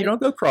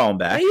don't go crawling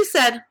back. You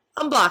said,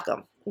 unblock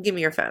him. Give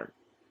me your phone.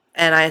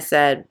 And I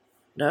said,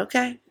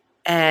 okay.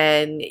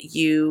 And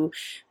you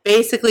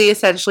basically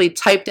essentially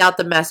typed out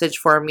the message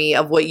for me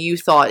of what you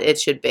thought it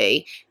should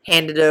be,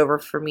 handed it over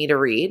for me to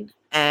read.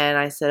 And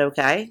I said,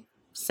 okay,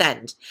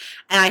 send.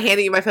 And I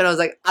handed you my phone. I was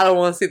like, I don't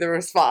want to see the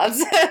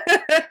response.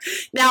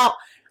 Now,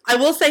 I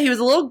will say he was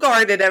a little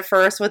guarded at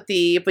first but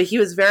he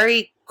was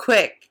very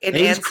quick in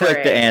answering. He was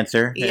quick to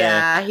answer.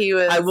 Yeah, he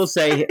was. I will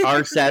say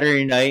our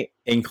Saturday night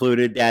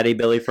included Daddy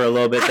Billy for a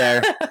little bit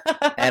there.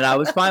 And I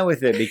was fine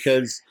with it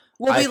because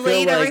we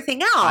laid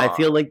everything out. I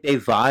feel like they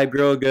vibed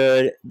real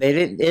good.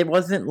 It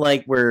wasn't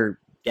like we're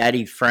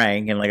Daddy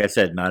Frank, and like I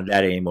said, not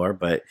Daddy anymore,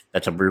 but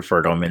that's what we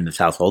refer to him in this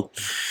household.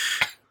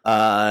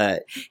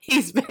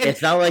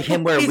 It's not like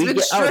him where we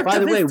get. Oh, by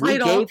the way, we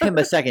gave him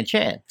a second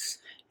chance.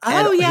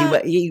 Oh,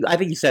 yeah. I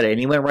think he said it, and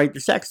he went right to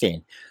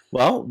sexting.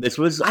 Well, this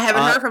was... I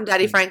haven't heard from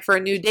Daddy Frank for a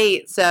new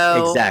date,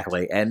 so...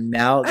 Exactly. And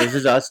now this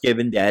is us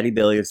giving Daddy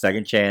Billy a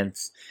second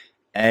chance.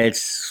 And it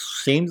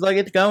seems like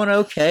it's going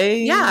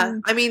okay. Yeah.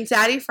 I mean,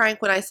 Daddy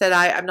Frank, when I said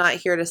I'm not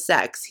here to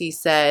sex, he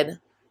said,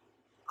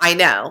 I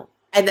know.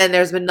 And then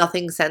there's been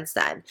nothing since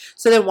then.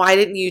 So then why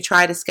didn't you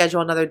try to schedule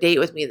another date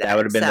with me then? That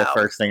would have been the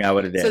first thing I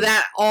would have done. So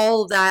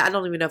all that, I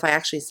don't even know if I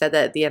actually said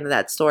that at the end of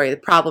that story. The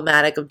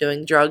problematic of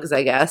doing drugs,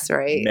 I guess,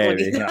 right?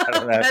 Maybe. I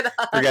don't know.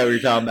 Forget what you're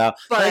talking about.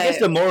 But I guess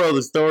the moral of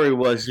the story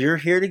was you're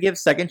here to give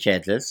second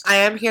chances. I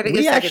am here to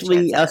give second chances.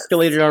 We actually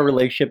escalated our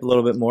relationship a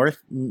little bit more,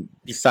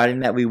 deciding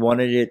that we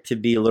wanted it to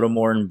be a little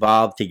more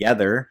involved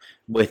together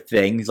with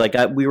things. Like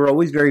we were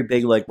always very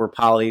big, like we're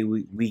poly,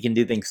 we can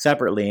do things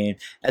separately.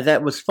 And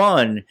that was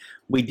fun.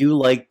 We do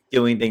like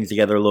doing things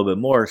together a little bit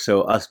more.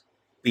 So us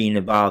being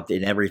involved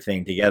in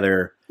everything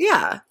together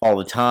all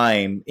the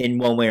time in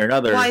one way or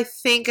another. Well, I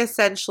think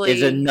essentially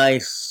is a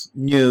nice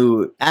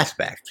new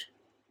aspect.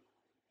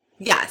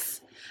 Yes.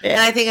 Yeah.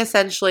 And I think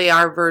essentially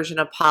our version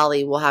of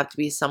poly will have to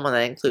be someone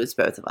that includes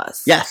both of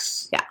us.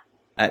 Yes. Yeah.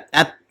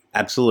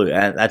 Absolutely.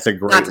 That's a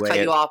great way. Not to cut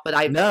you off, but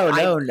I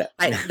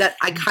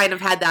kind of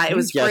had that. It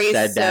was phrased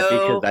said that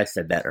because I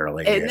said that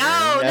earlier.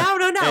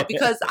 No.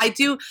 Because I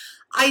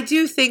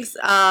do think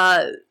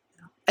I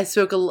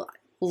spoke a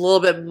little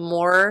bit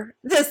more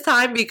this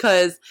time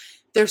because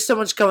there's so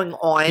much going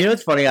on. You know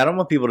what's funny? I don't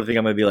want people to think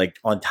I'm going to be like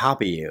on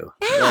top of you.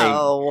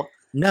 No.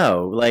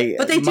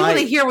 But they do want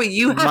to hear what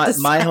you have to say.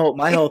 My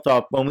whole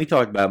thought, when we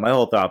talked about it, my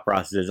whole thought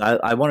process is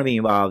I want to be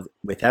involved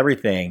with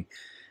everything.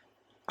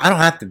 I don't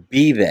have to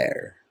be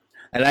there.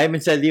 And I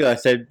even said to you, I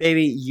said,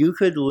 baby, you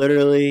could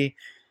literally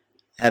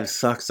have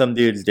sucked some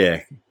dude's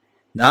dick,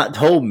 not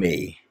told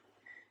me,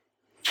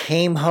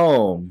 came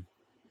home,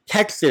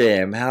 texted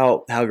him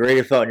how great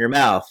it felt in your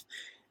mouth,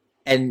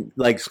 and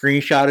like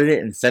screenshotted it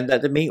and sent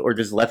that to me, or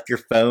just left your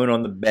phone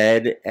on the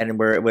bed and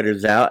where it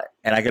was out,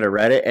 and I could have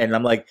read it, and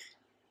I'm like,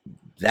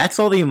 that's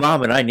all the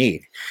involvement I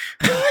need.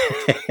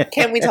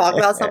 Can we talk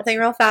about something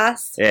real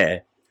fast? Yeah.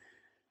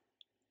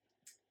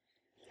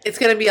 It's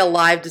going to be a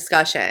live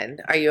discussion.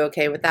 Are you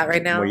okay with that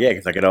right now? Well, yeah,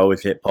 because I could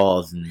always hit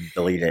pause and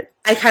delete it.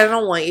 I kind of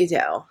don't want you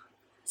to.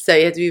 So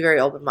you have to be very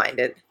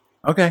open-minded.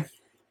 Okay.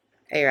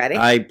 Are you ready?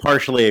 I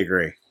partially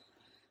agree.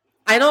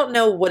 I don't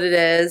know what it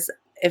is.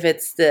 If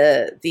it's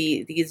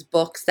these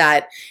books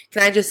that,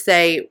 can I just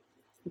say,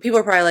 people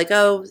are probably like,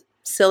 oh,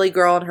 silly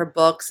girl and her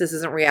books, this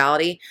isn't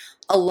reality.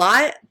 A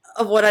lot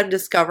of what I'm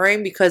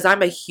discovering, because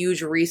I'm a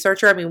huge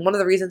researcher. I mean, one of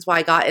the reasons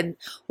why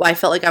I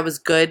felt like I was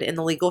good in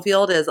the legal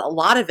field is a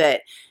lot of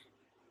it.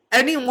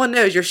 Anyone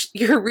knows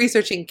you're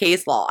researching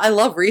case law. I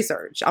love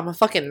research. I'm a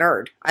fucking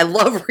nerd. I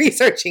love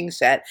researching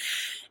shit.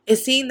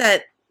 Is seeing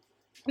that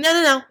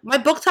no. My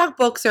book talk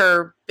books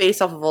are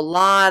based off of a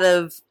lot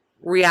of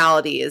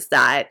realities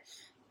that,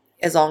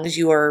 as long as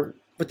you are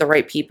with the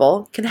right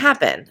people, can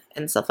happen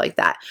and stuff like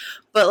that.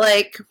 But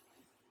like,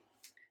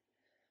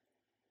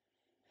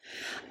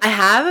 I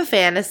have a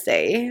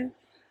fantasy.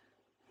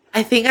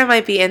 I think I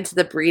might be into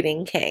the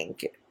breeding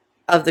kink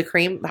of the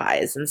cream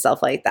pies and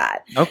stuff like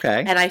that.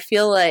 Okay. And I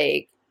feel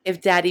like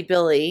if Daddy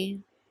Billy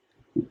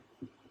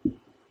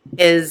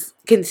is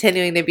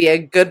continuing to be a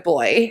good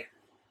boy,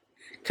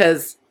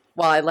 because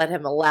I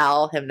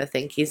allow him to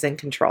think he's in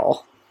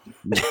control.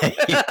 You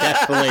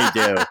definitely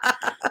do.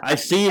 I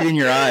see it in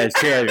your eyes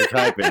too as you're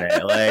typing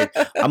it. Like,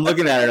 I'm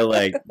looking at her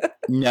like,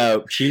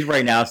 no, she's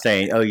right now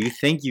saying, oh, you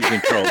think you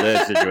control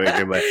this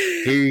situation, but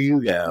here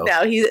you go.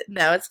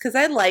 No, it's because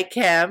I like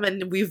him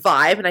and we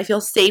vibe and I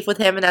feel safe with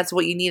him, and that's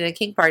what you need in a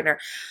kink partner.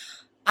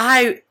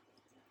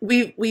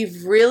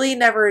 We've really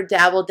never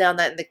dabbled down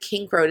that in the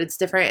kink road. It's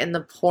different in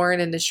the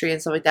porn industry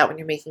and stuff like that when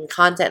you're making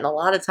content, and a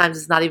lot of times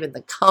it's not even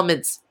the cum,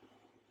 it's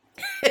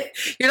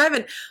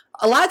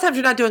a lot of times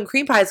you're not doing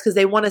cream pies because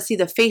they want to see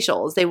the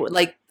facials. They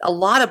like, a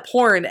lot of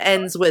porn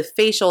ends with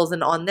facials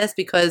and on this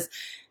because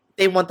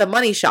they want the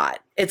money shot.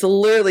 It's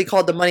literally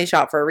called the money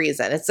shot for a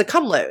reason. It's the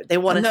cum load. They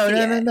want to see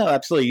it. No,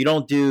 absolutely. You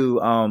don't do,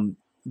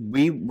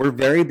 we're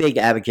very big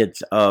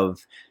advocates of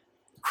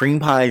cream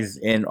pies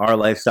in our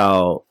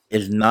lifestyle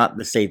is not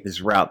the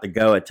safest route to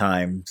go at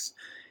times.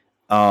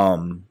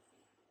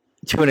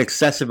 To an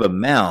excessive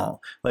amount.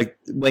 Like,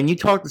 when you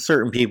talk to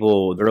certain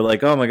people, they're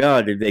like, oh my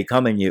God, did they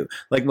come in you?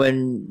 Like,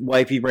 when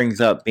wifey brings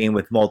up being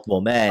with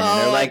multiple men, and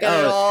they're like, did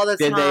they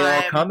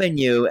all come in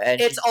you? And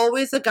it's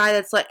always the guy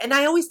that's like, and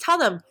I always tell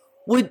them,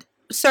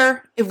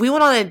 sir, if we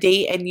went on a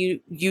date and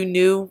you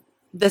knew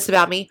this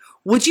about me,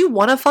 would you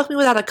want to fuck me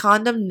without a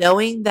condom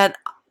knowing that,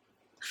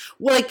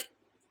 like,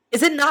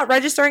 is it not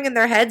registering in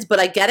their heads? But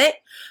I get it,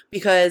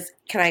 because,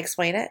 can I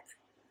explain it?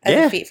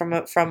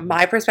 From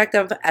my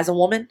perspective as a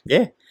woman?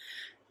 Yeah.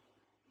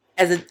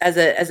 As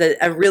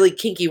a really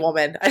kinky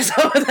woman, I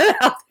saw that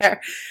out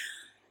there.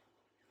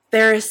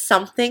 There is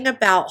something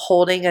about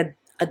holding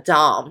a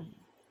dom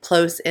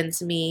close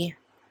into me,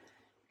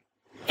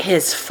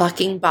 his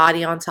fucking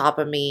body on top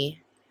of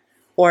me,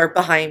 or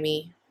behind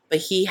me, but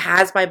he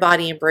has my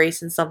body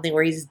embraced in something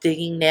where he's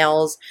digging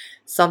nails,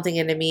 something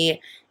into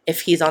me.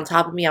 If he's on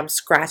top of me, I'm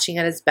scratching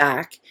at his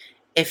back.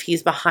 If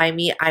he's behind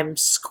me, I'm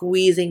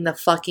squeezing the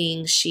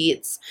fucking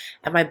sheets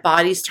and my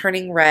body's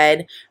turning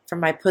red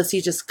from my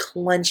pussy just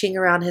clenching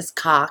around his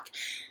cock.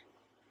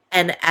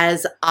 And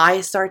as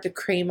I start to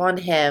cream on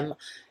him,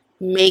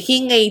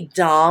 making a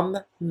dom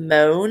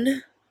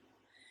moan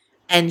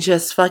and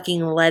just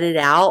fucking let it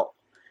out.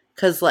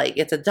 Because, like,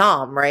 it's a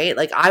dom, right?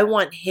 Like, I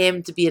want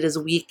him to be at his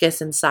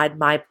weakest inside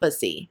my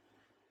pussy.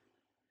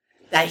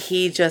 That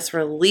he just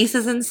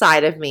releases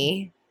inside of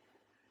me.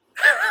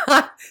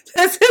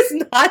 This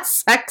is not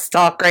sex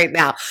talk right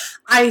now.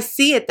 I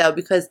see it, though,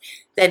 because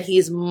then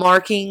he's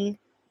marking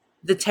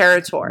the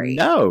territory.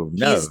 No.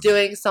 He's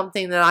doing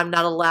something that I'm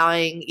not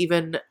allowing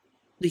even,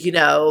 you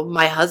know,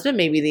 my husband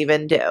maybe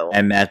even do.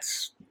 And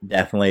that's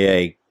definitely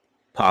a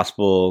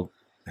possible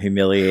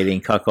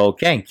humiliating cuckold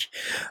kink.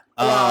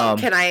 Well,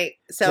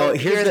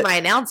 here's my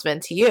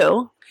announcement to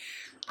you.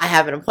 I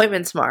have an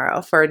appointment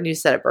tomorrow for a new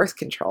set of birth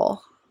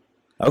control.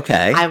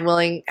 Okay. I'm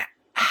willing.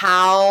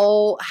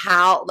 How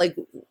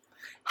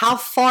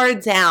far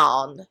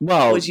down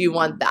would you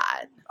want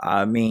that?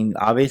 I mean,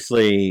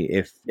 obviously,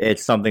 if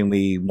it's something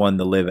we want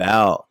to live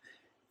out,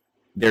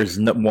 there's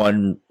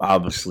one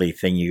obviously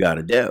thing you got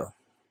to do.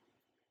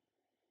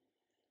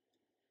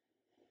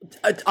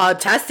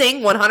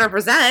 Testing 100%.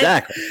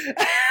 Exactly.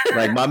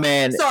 Like my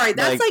man. Sorry,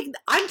 that's like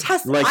I'm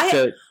testing.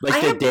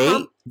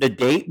 The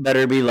date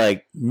better be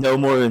like no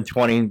more than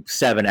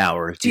 27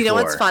 hours. Do you know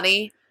what's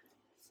funny?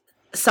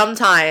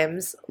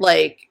 Sometimes,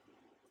 like,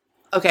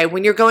 okay,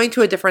 when you're going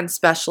to a different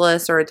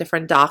specialist or a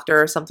different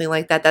doctor or something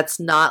like that, that's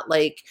not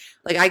like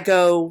I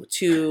go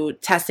to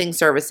testing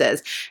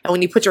services, and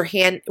when you put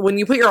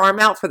your arm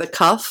out for the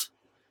cuff,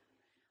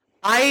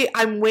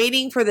 I'm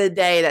waiting for the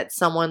day that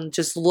someone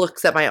just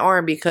looks at my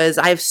arm because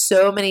I have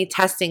so many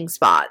testing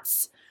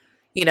spots,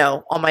 you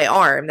know, on my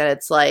arm that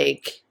it's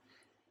like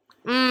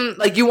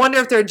you wonder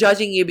if they're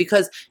judging you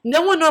because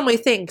no one normally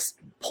thinks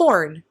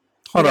porn.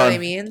 Hold on. What I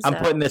mean? I'm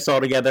putting this all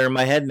together in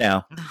my head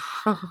now.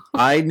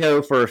 I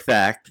know for a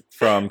fact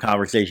from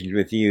conversations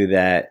with you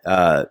that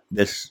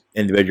this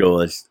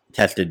individual is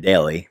tested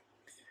daily.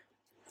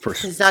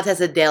 He's not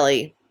tested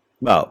daily.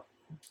 Well,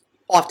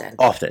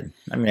 often.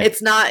 I mean,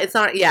 it's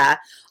not. Yeah,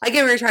 I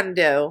get what you're trying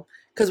to do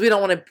because we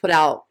don't want to put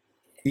out.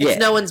 It's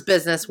no one's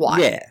business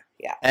why.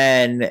 Yeah.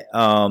 And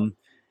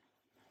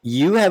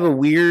you have a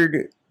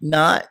weird.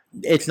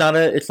 It's not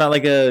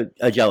like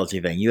a jealousy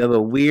thing. You have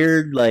a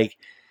weird like.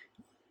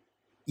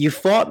 You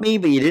fought me,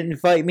 but you didn't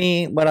fight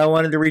me when I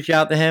wanted to reach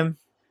out to him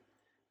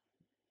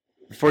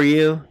for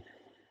you.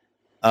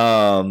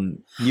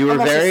 You were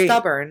very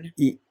stubborn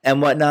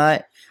and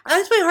whatnot.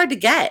 That's really hard to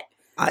get,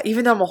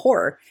 even though I'm a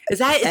whore. Is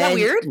that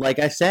weird? Like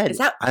I said,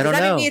 I don't know. Does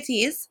that make me a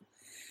tease?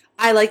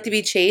 I like to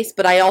be chased,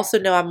 but I also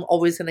know I'm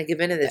always going to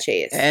give in to the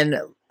chase. And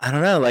I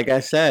don't know. Like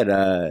I said,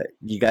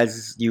 you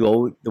guys,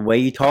 the way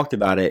you talked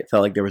about it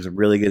felt like there was a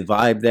really good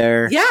vibe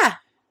there. Yeah.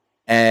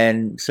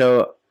 And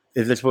so.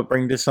 Is this what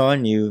brings this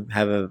on? You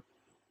have a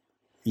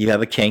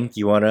kink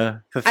you want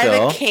to fulfill. I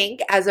have a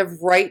kink as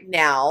of right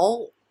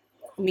now.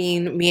 Me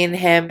and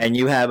him, and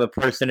you have a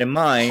person in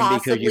mind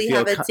because you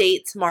feel have a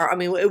date tomorrow. I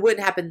mean, it wouldn't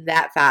happen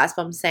that fast,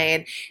 but I'm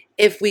saying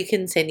if we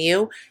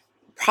continue,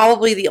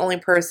 probably the only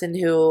person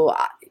who,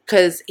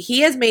 because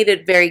he has made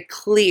it very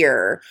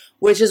clear,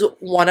 which is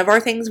one of our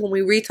things when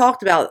we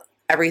re-talked about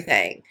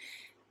everything,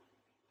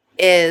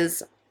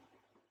 is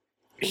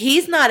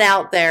he's not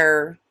out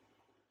there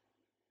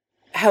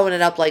hoeing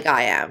it up like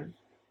I am.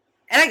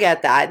 And I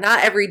get that.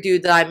 Not every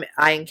dude that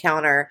I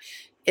encounter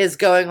is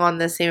going on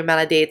the same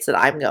amount of dates that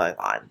I'm going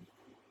on.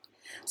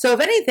 So if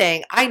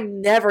anything, I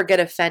never get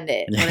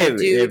offended when a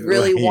dude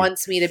really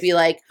wants me to be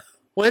like,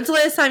 when's the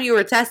last time you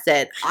were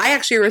tested? I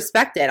actually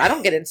respect it. I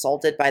don't get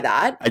insulted by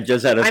that. I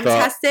just had a thought.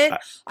 I'm tested.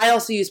 I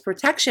also use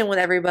protection with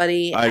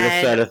everybody. I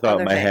just had a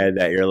thought in my head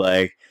that you're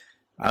like,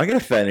 I don't get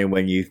offended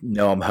when you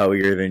know I'm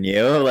hoier than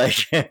you.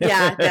 Like,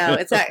 yeah, no,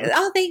 it's not,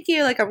 oh, thank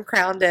you. Like I'm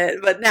crowned it,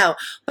 but no.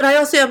 But I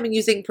also am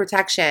using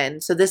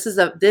protection, so this is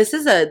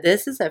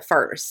a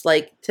first.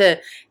 Like to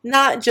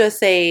not just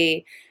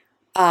say,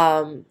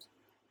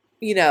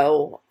 you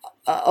know,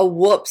 a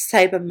whoops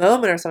type of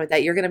moment or something like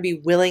that. You're gonna be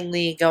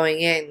willingly going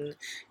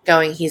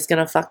he's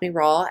gonna fuck me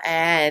raw,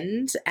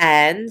 and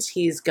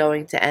he's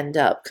going to end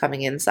up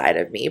coming inside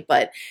of me.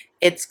 But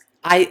it's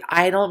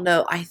I don't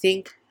know. I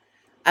think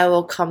I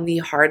will come the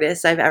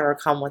hardest I've ever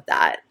come with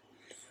that.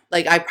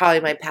 Like, I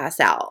probably might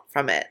pass out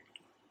from it.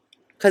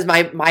 Because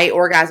my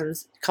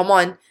orgasms, come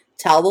on,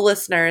 tell the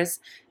listeners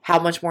how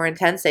much more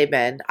intense they've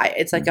been.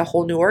 It's like a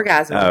whole new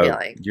orgasm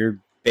feeling. You're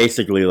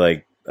basically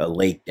like a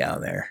lake down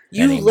there.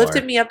 You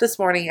lifted me up this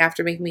morning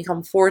after making me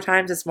come 4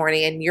 times this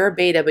morning, and you're a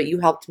beta, but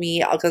you helped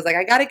me because like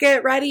I gotta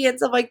get ready and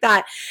stuff like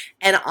that.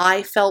 And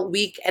I felt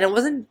weak, and it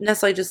wasn't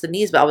necessarily just the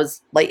knees, but I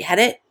was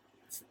lightheaded,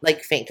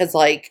 like faint, because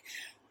like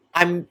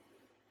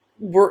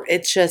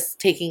it's just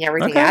taking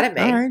everything out of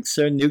me. All right,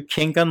 so new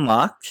kink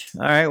unlocked.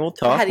 All right, we'll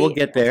talk. We'll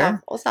get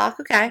there. We'll talk.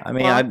 Okay. I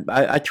mean,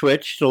 I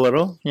twitched a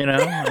little, you know.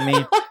 I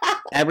mean,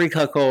 Every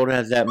cuckold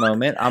has that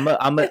moment.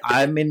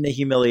 I'm in the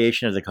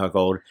humiliation of the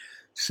cuckold.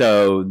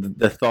 So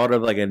the thought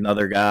of like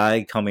another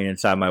guy coming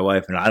inside my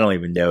wife and I don't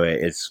even know it,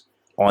 it's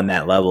on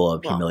that level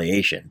of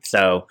humiliation.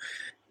 So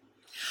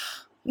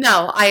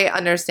no, I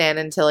understand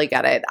until I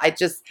get it.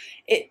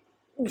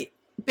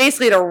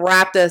 Basically to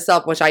wrap this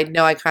up, which I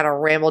know I kind of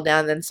rambled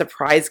down and then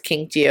surprise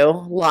kinked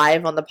you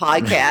live on the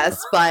podcast,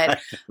 but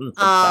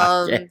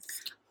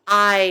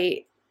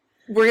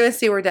we're gonna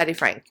see where Daddy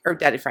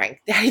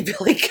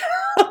Billy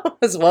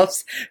goes.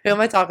 Whoops, who am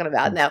I talking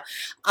about? No,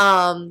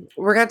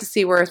 we're gonna have to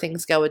see where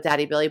things go with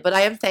Daddy Billy. But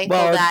I am thankful.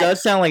 Well, it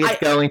does sound like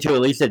it's going to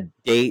at least a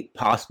date,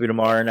 possibly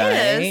tomorrow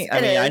night.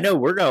 I know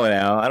we're going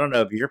out. I don't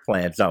know if you're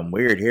planning something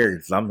weird here,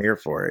 because I'm here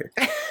for it.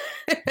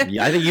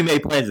 Yeah, I think you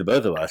made plans with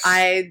both of us.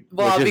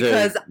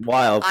 Because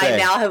wild I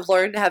now have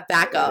learned to have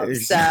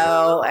backups.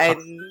 So,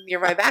 and you're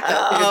my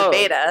backup. You're the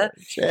beta.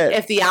 Shit.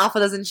 If the alpha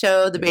doesn't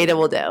show, the beta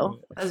will do.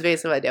 That's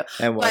basically what I do.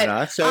 And why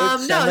not? So it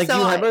sounds like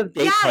you have a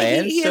date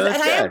plan.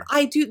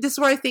 I do. This is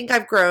where I think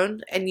I've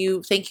grown. And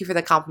thank you for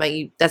the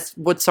compliment. That's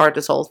what started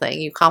this whole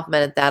thing. You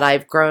complimented that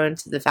I've grown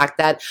to the fact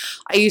that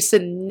I used to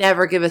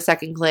never give a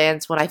second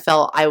glance when I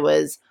felt I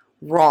was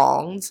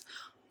wronged.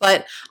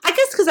 But I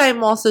guess because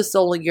I'm also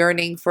still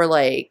yearning for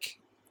I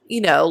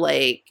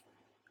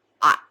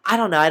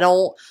don't know. I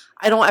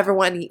don't ever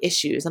want any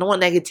issues. I don't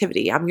want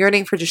negativity. I'm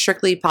yearning for just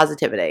strictly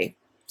positivity.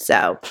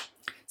 So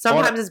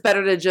sometimes it's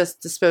better to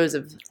just dispose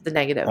of the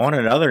negative. On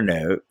another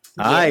note,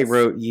 yes. I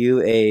wrote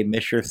you a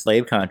Mistress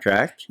Slave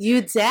contract.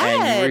 You did.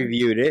 And you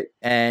reviewed it.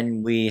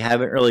 And we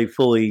haven't really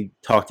fully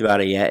talked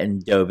about it yet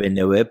and dove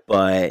into it,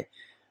 but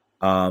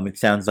it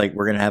sounds like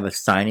we're going to have a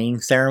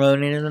signing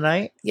ceremony in the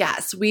night.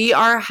 Yes, we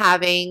are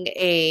having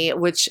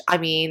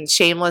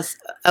shameless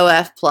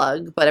OF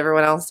plug, but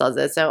everyone else does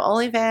it. So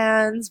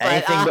OnlyFans.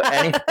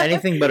 But,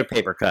 anything but a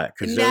paper cut.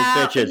 Because those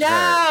bitches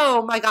hurt.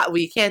 No, my God,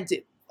 we can't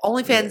do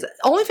OnlyFans.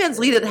 OnlyFans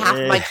deleted half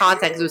of my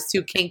content because it was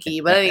too kinky.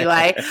 But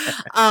anyway,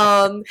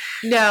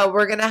 no,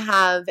 we're gonna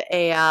have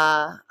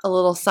a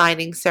little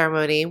signing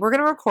ceremony. We're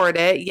gonna record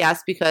it,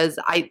 yes, because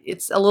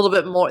it's a little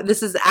bit more.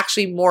 This is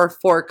actually more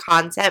for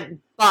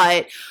content,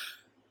 but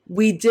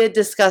we did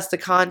discuss the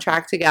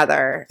contract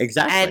together.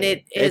 Exactly,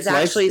 and it's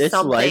actually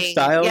something.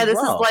 Lifestyle. Yeah, this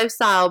is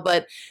lifestyle,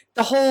 but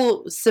the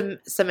whole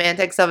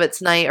semantics of it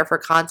tonight are for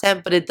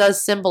content. But it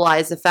does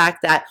symbolize the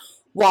fact that,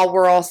 while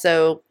we're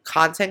also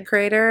content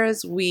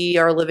creators, we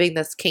are living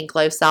this kink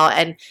lifestyle.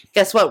 And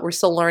guess what? We're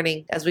still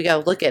learning as we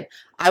go. Look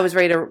I was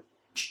ready to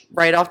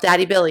write off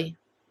Daddy Billy,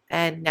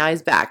 and now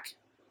he's back.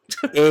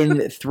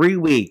 In 3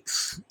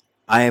 weeks,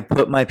 I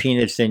put my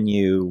penis in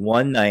you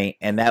one night,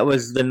 and that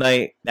was the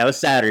night. That was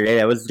Saturday.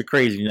 That was the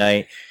crazy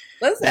night.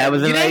 Listen, that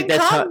was the night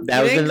that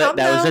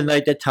was the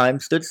night that time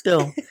stood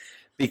still.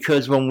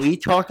 Because when we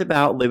talked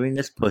about living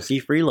this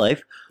pussy-free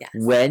life, yes.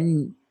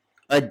 When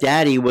a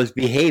daddy was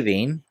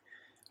behaving,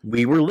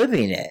 we were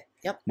living it.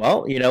 Yep.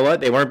 Well, you know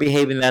what? They weren't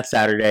behaving that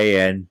Saturday,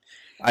 and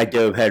I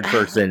dove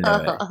headfirst into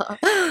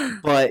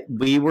it. But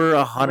we were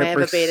 100%. I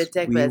have a beta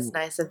dick, but it's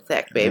nice and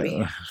thick,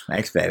 baby.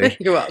 Thanks, baby.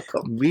 You're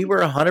welcome. We were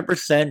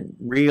 100%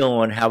 real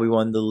on how we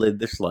wanted to live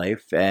this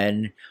life,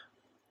 and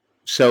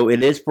so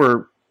it is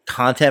for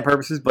content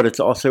purposes, but it's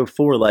also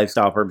for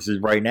lifestyle purposes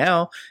right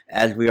now,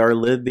 as we are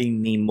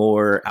living the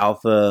more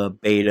alpha,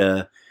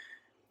 beta,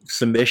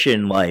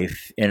 submission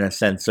life in a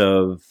sense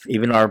of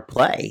even our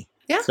play.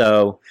 Yeah.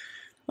 So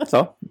that's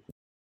all.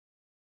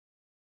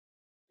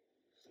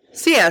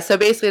 So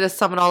basically to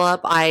sum it all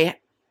up, I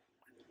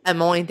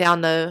am only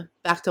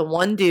back to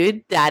one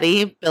dude,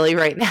 Daddy Billy,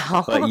 right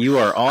now. But you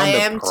are on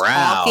the prowl. I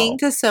am talking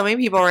to so many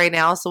people right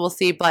now, so we'll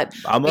see. But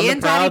me and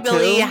Daddy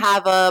Billy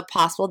have a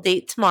possible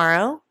date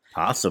tomorrow.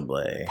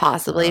 Possibly.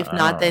 If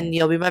not, then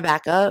you'll be my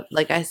backup,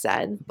 like I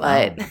said.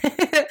 But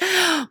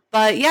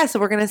but yeah, so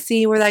we're gonna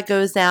see where that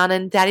goes down.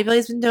 And Daddy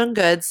Billy's been doing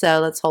good,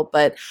 so let's hope.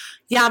 But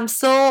yeah, I'm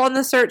still on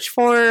the search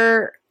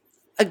for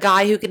a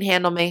guy who can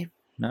handle me,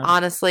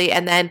 honestly.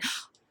 And then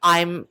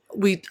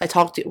we're gonna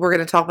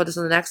talk about this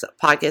in the next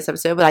podcast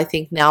episode. But I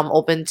think now I'm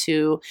open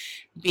to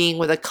being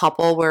with a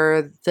couple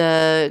where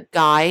the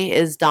guy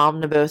is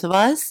dom to both of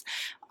us.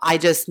 I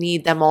just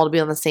need them all to be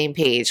on the same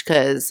page,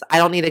 because I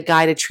don't need a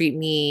guy to treat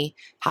me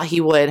how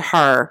he would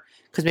her,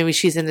 because maybe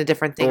she's into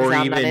different things or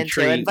I'm not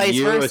into, and vice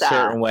versa. A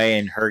certain way,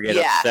 and her get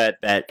upset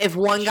that if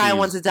one guy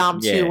wants to dom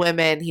two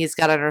women, he's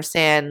got to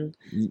understand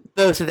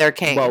both of their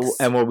kinks. Well,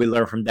 and what we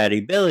learned from Daddy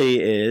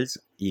Billy is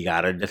you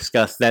got to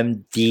discuss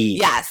them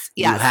deep. Yes.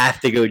 You have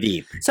to go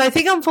deep. So I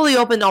think I'm fully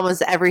open to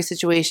almost every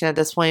situation at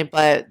this point,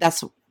 but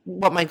that's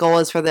what my goal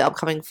is for the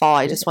upcoming fall.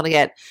 I just want to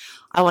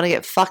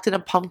get fucked in a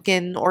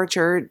pumpkin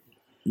orchard.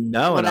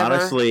 No, and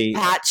honestly,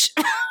 patch.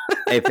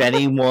 If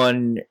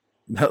anyone,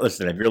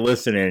 listen, if you're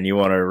listening and you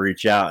want to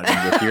reach out,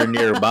 and if you're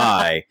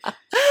nearby,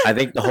 I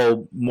think the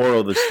whole moral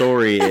of the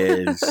story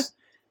is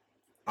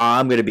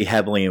I'm going to be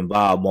heavily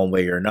involved one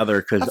way or another,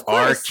 because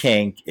our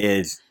kink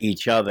is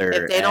each other.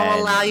 If they don't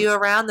allow you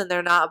around, then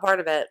they're not a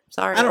part of it.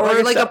 Sorry. I don't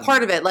or like a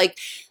part of it. Like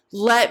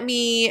let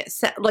me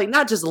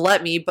not just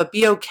let me, but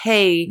be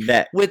okay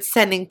with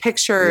sending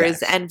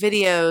pictures and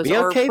videos, be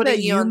okay, or putting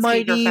that you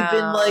might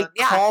even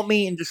call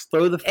me and just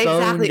throw the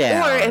phone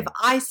down. Or if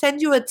I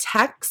send you a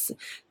text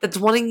that's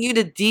wanting you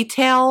to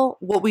detail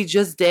what we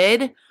just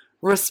did,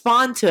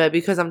 respond to it,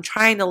 because I'm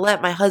trying to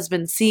let my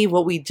husband see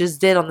what we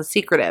just did on The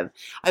Secretive.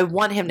 I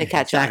want him to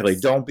catch us. Exactly.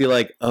 Don't be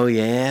like, oh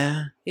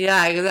yeah.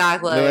 Yeah,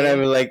 exactly.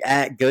 Whatever,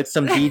 get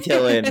some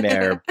detail in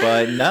there,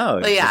 but no.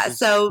 But yeah,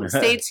 so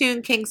stay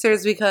tuned,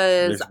 Kinksters,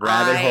 because this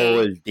rabbit hole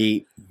is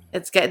deep.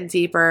 It's getting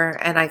deeper,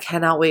 and I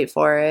cannot wait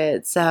for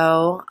it.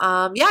 So,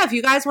 if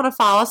you guys want to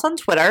follow us on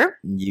Twitter,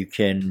 you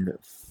can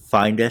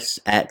find us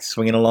at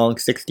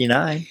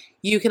swingingalong69.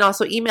 You can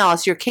also email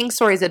us your kink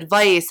stories,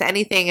 advice,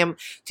 anything.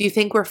 Do you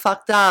think we're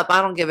fucked up?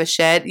 I don't give a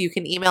shit. You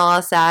can email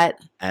us at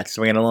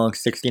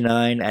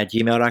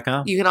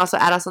swingingalong69@gmail.com. You can also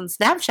add us on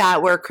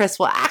Snapchat, where Chris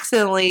will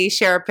accidentally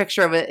share a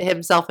picture of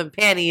himself in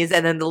panties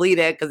and then delete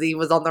it because he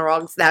was on the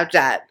wrong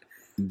Snapchat.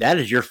 That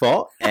is your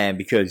fault, and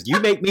because you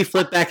make me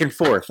flip back and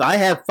forth. I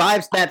have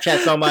 5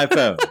 Snapchats on my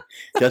phone,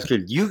 just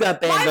because you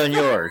got banned on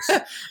yours.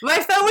 My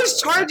phone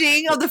was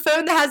charging on the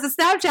phone that has the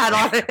Snapchat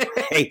on it.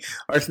 Hey,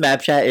 our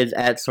Snapchat is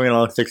at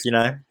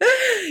swingingalong69.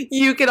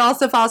 You can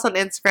also follow us on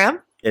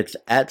Instagram. It's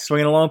at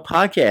swingingalong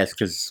podcast,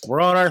 because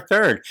we're on our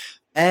 3rd.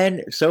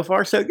 And so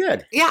far, so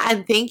good. Yeah,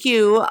 and thank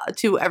you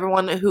to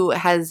everyone who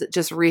has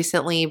just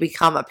recently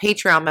become a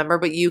Patreon member.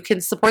 But you can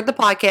support the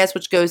podcast,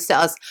 which goes to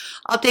us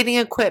updating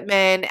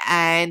equipment.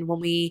 And when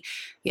it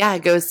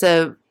goes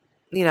to,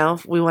 we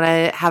want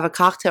to have a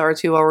cocktail or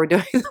two while we're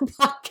doing the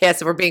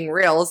podcast, if we're being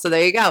real. So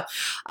there you go.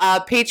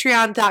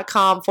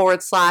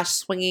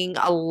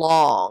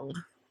 Patreon.com/swingingalong.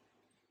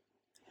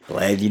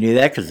 Glad you knew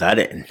that, because I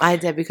didn't. I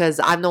did, because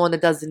I'm the one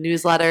that does the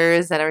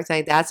newsletters and everything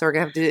like that. So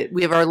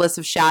we have our list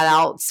of shout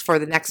outs for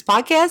the next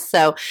podcast.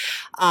 So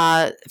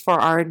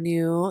for our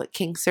new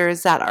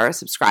Kinksters that are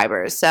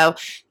subscribers. So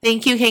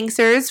thank you,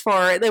 Kinksters,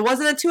 it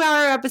wasn't a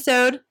 2-hour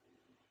episode.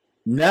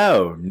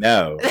 No.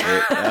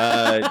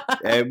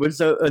 It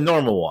was a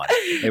normal one.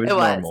 It was a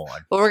normal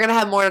one. But we're going to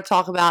have more to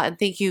talk about. And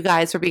thank you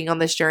guys for being on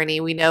this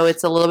journey. We know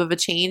it's a little bit of a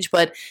change,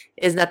 but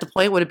isn't that the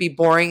point? Would it be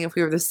boring if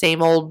we were the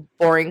same old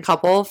boring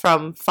couple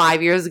from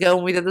 5 years ago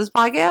when we did this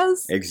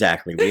podcast?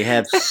 Exactly. We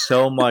have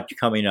so much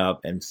coming up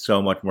and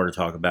so much more to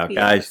talk about.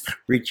 Yes. Guys,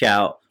 reach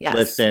out,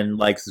 listen,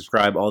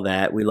 subscribe, all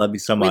that. We love you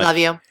so much. We love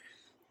you.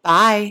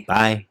 Bye.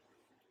 Bye.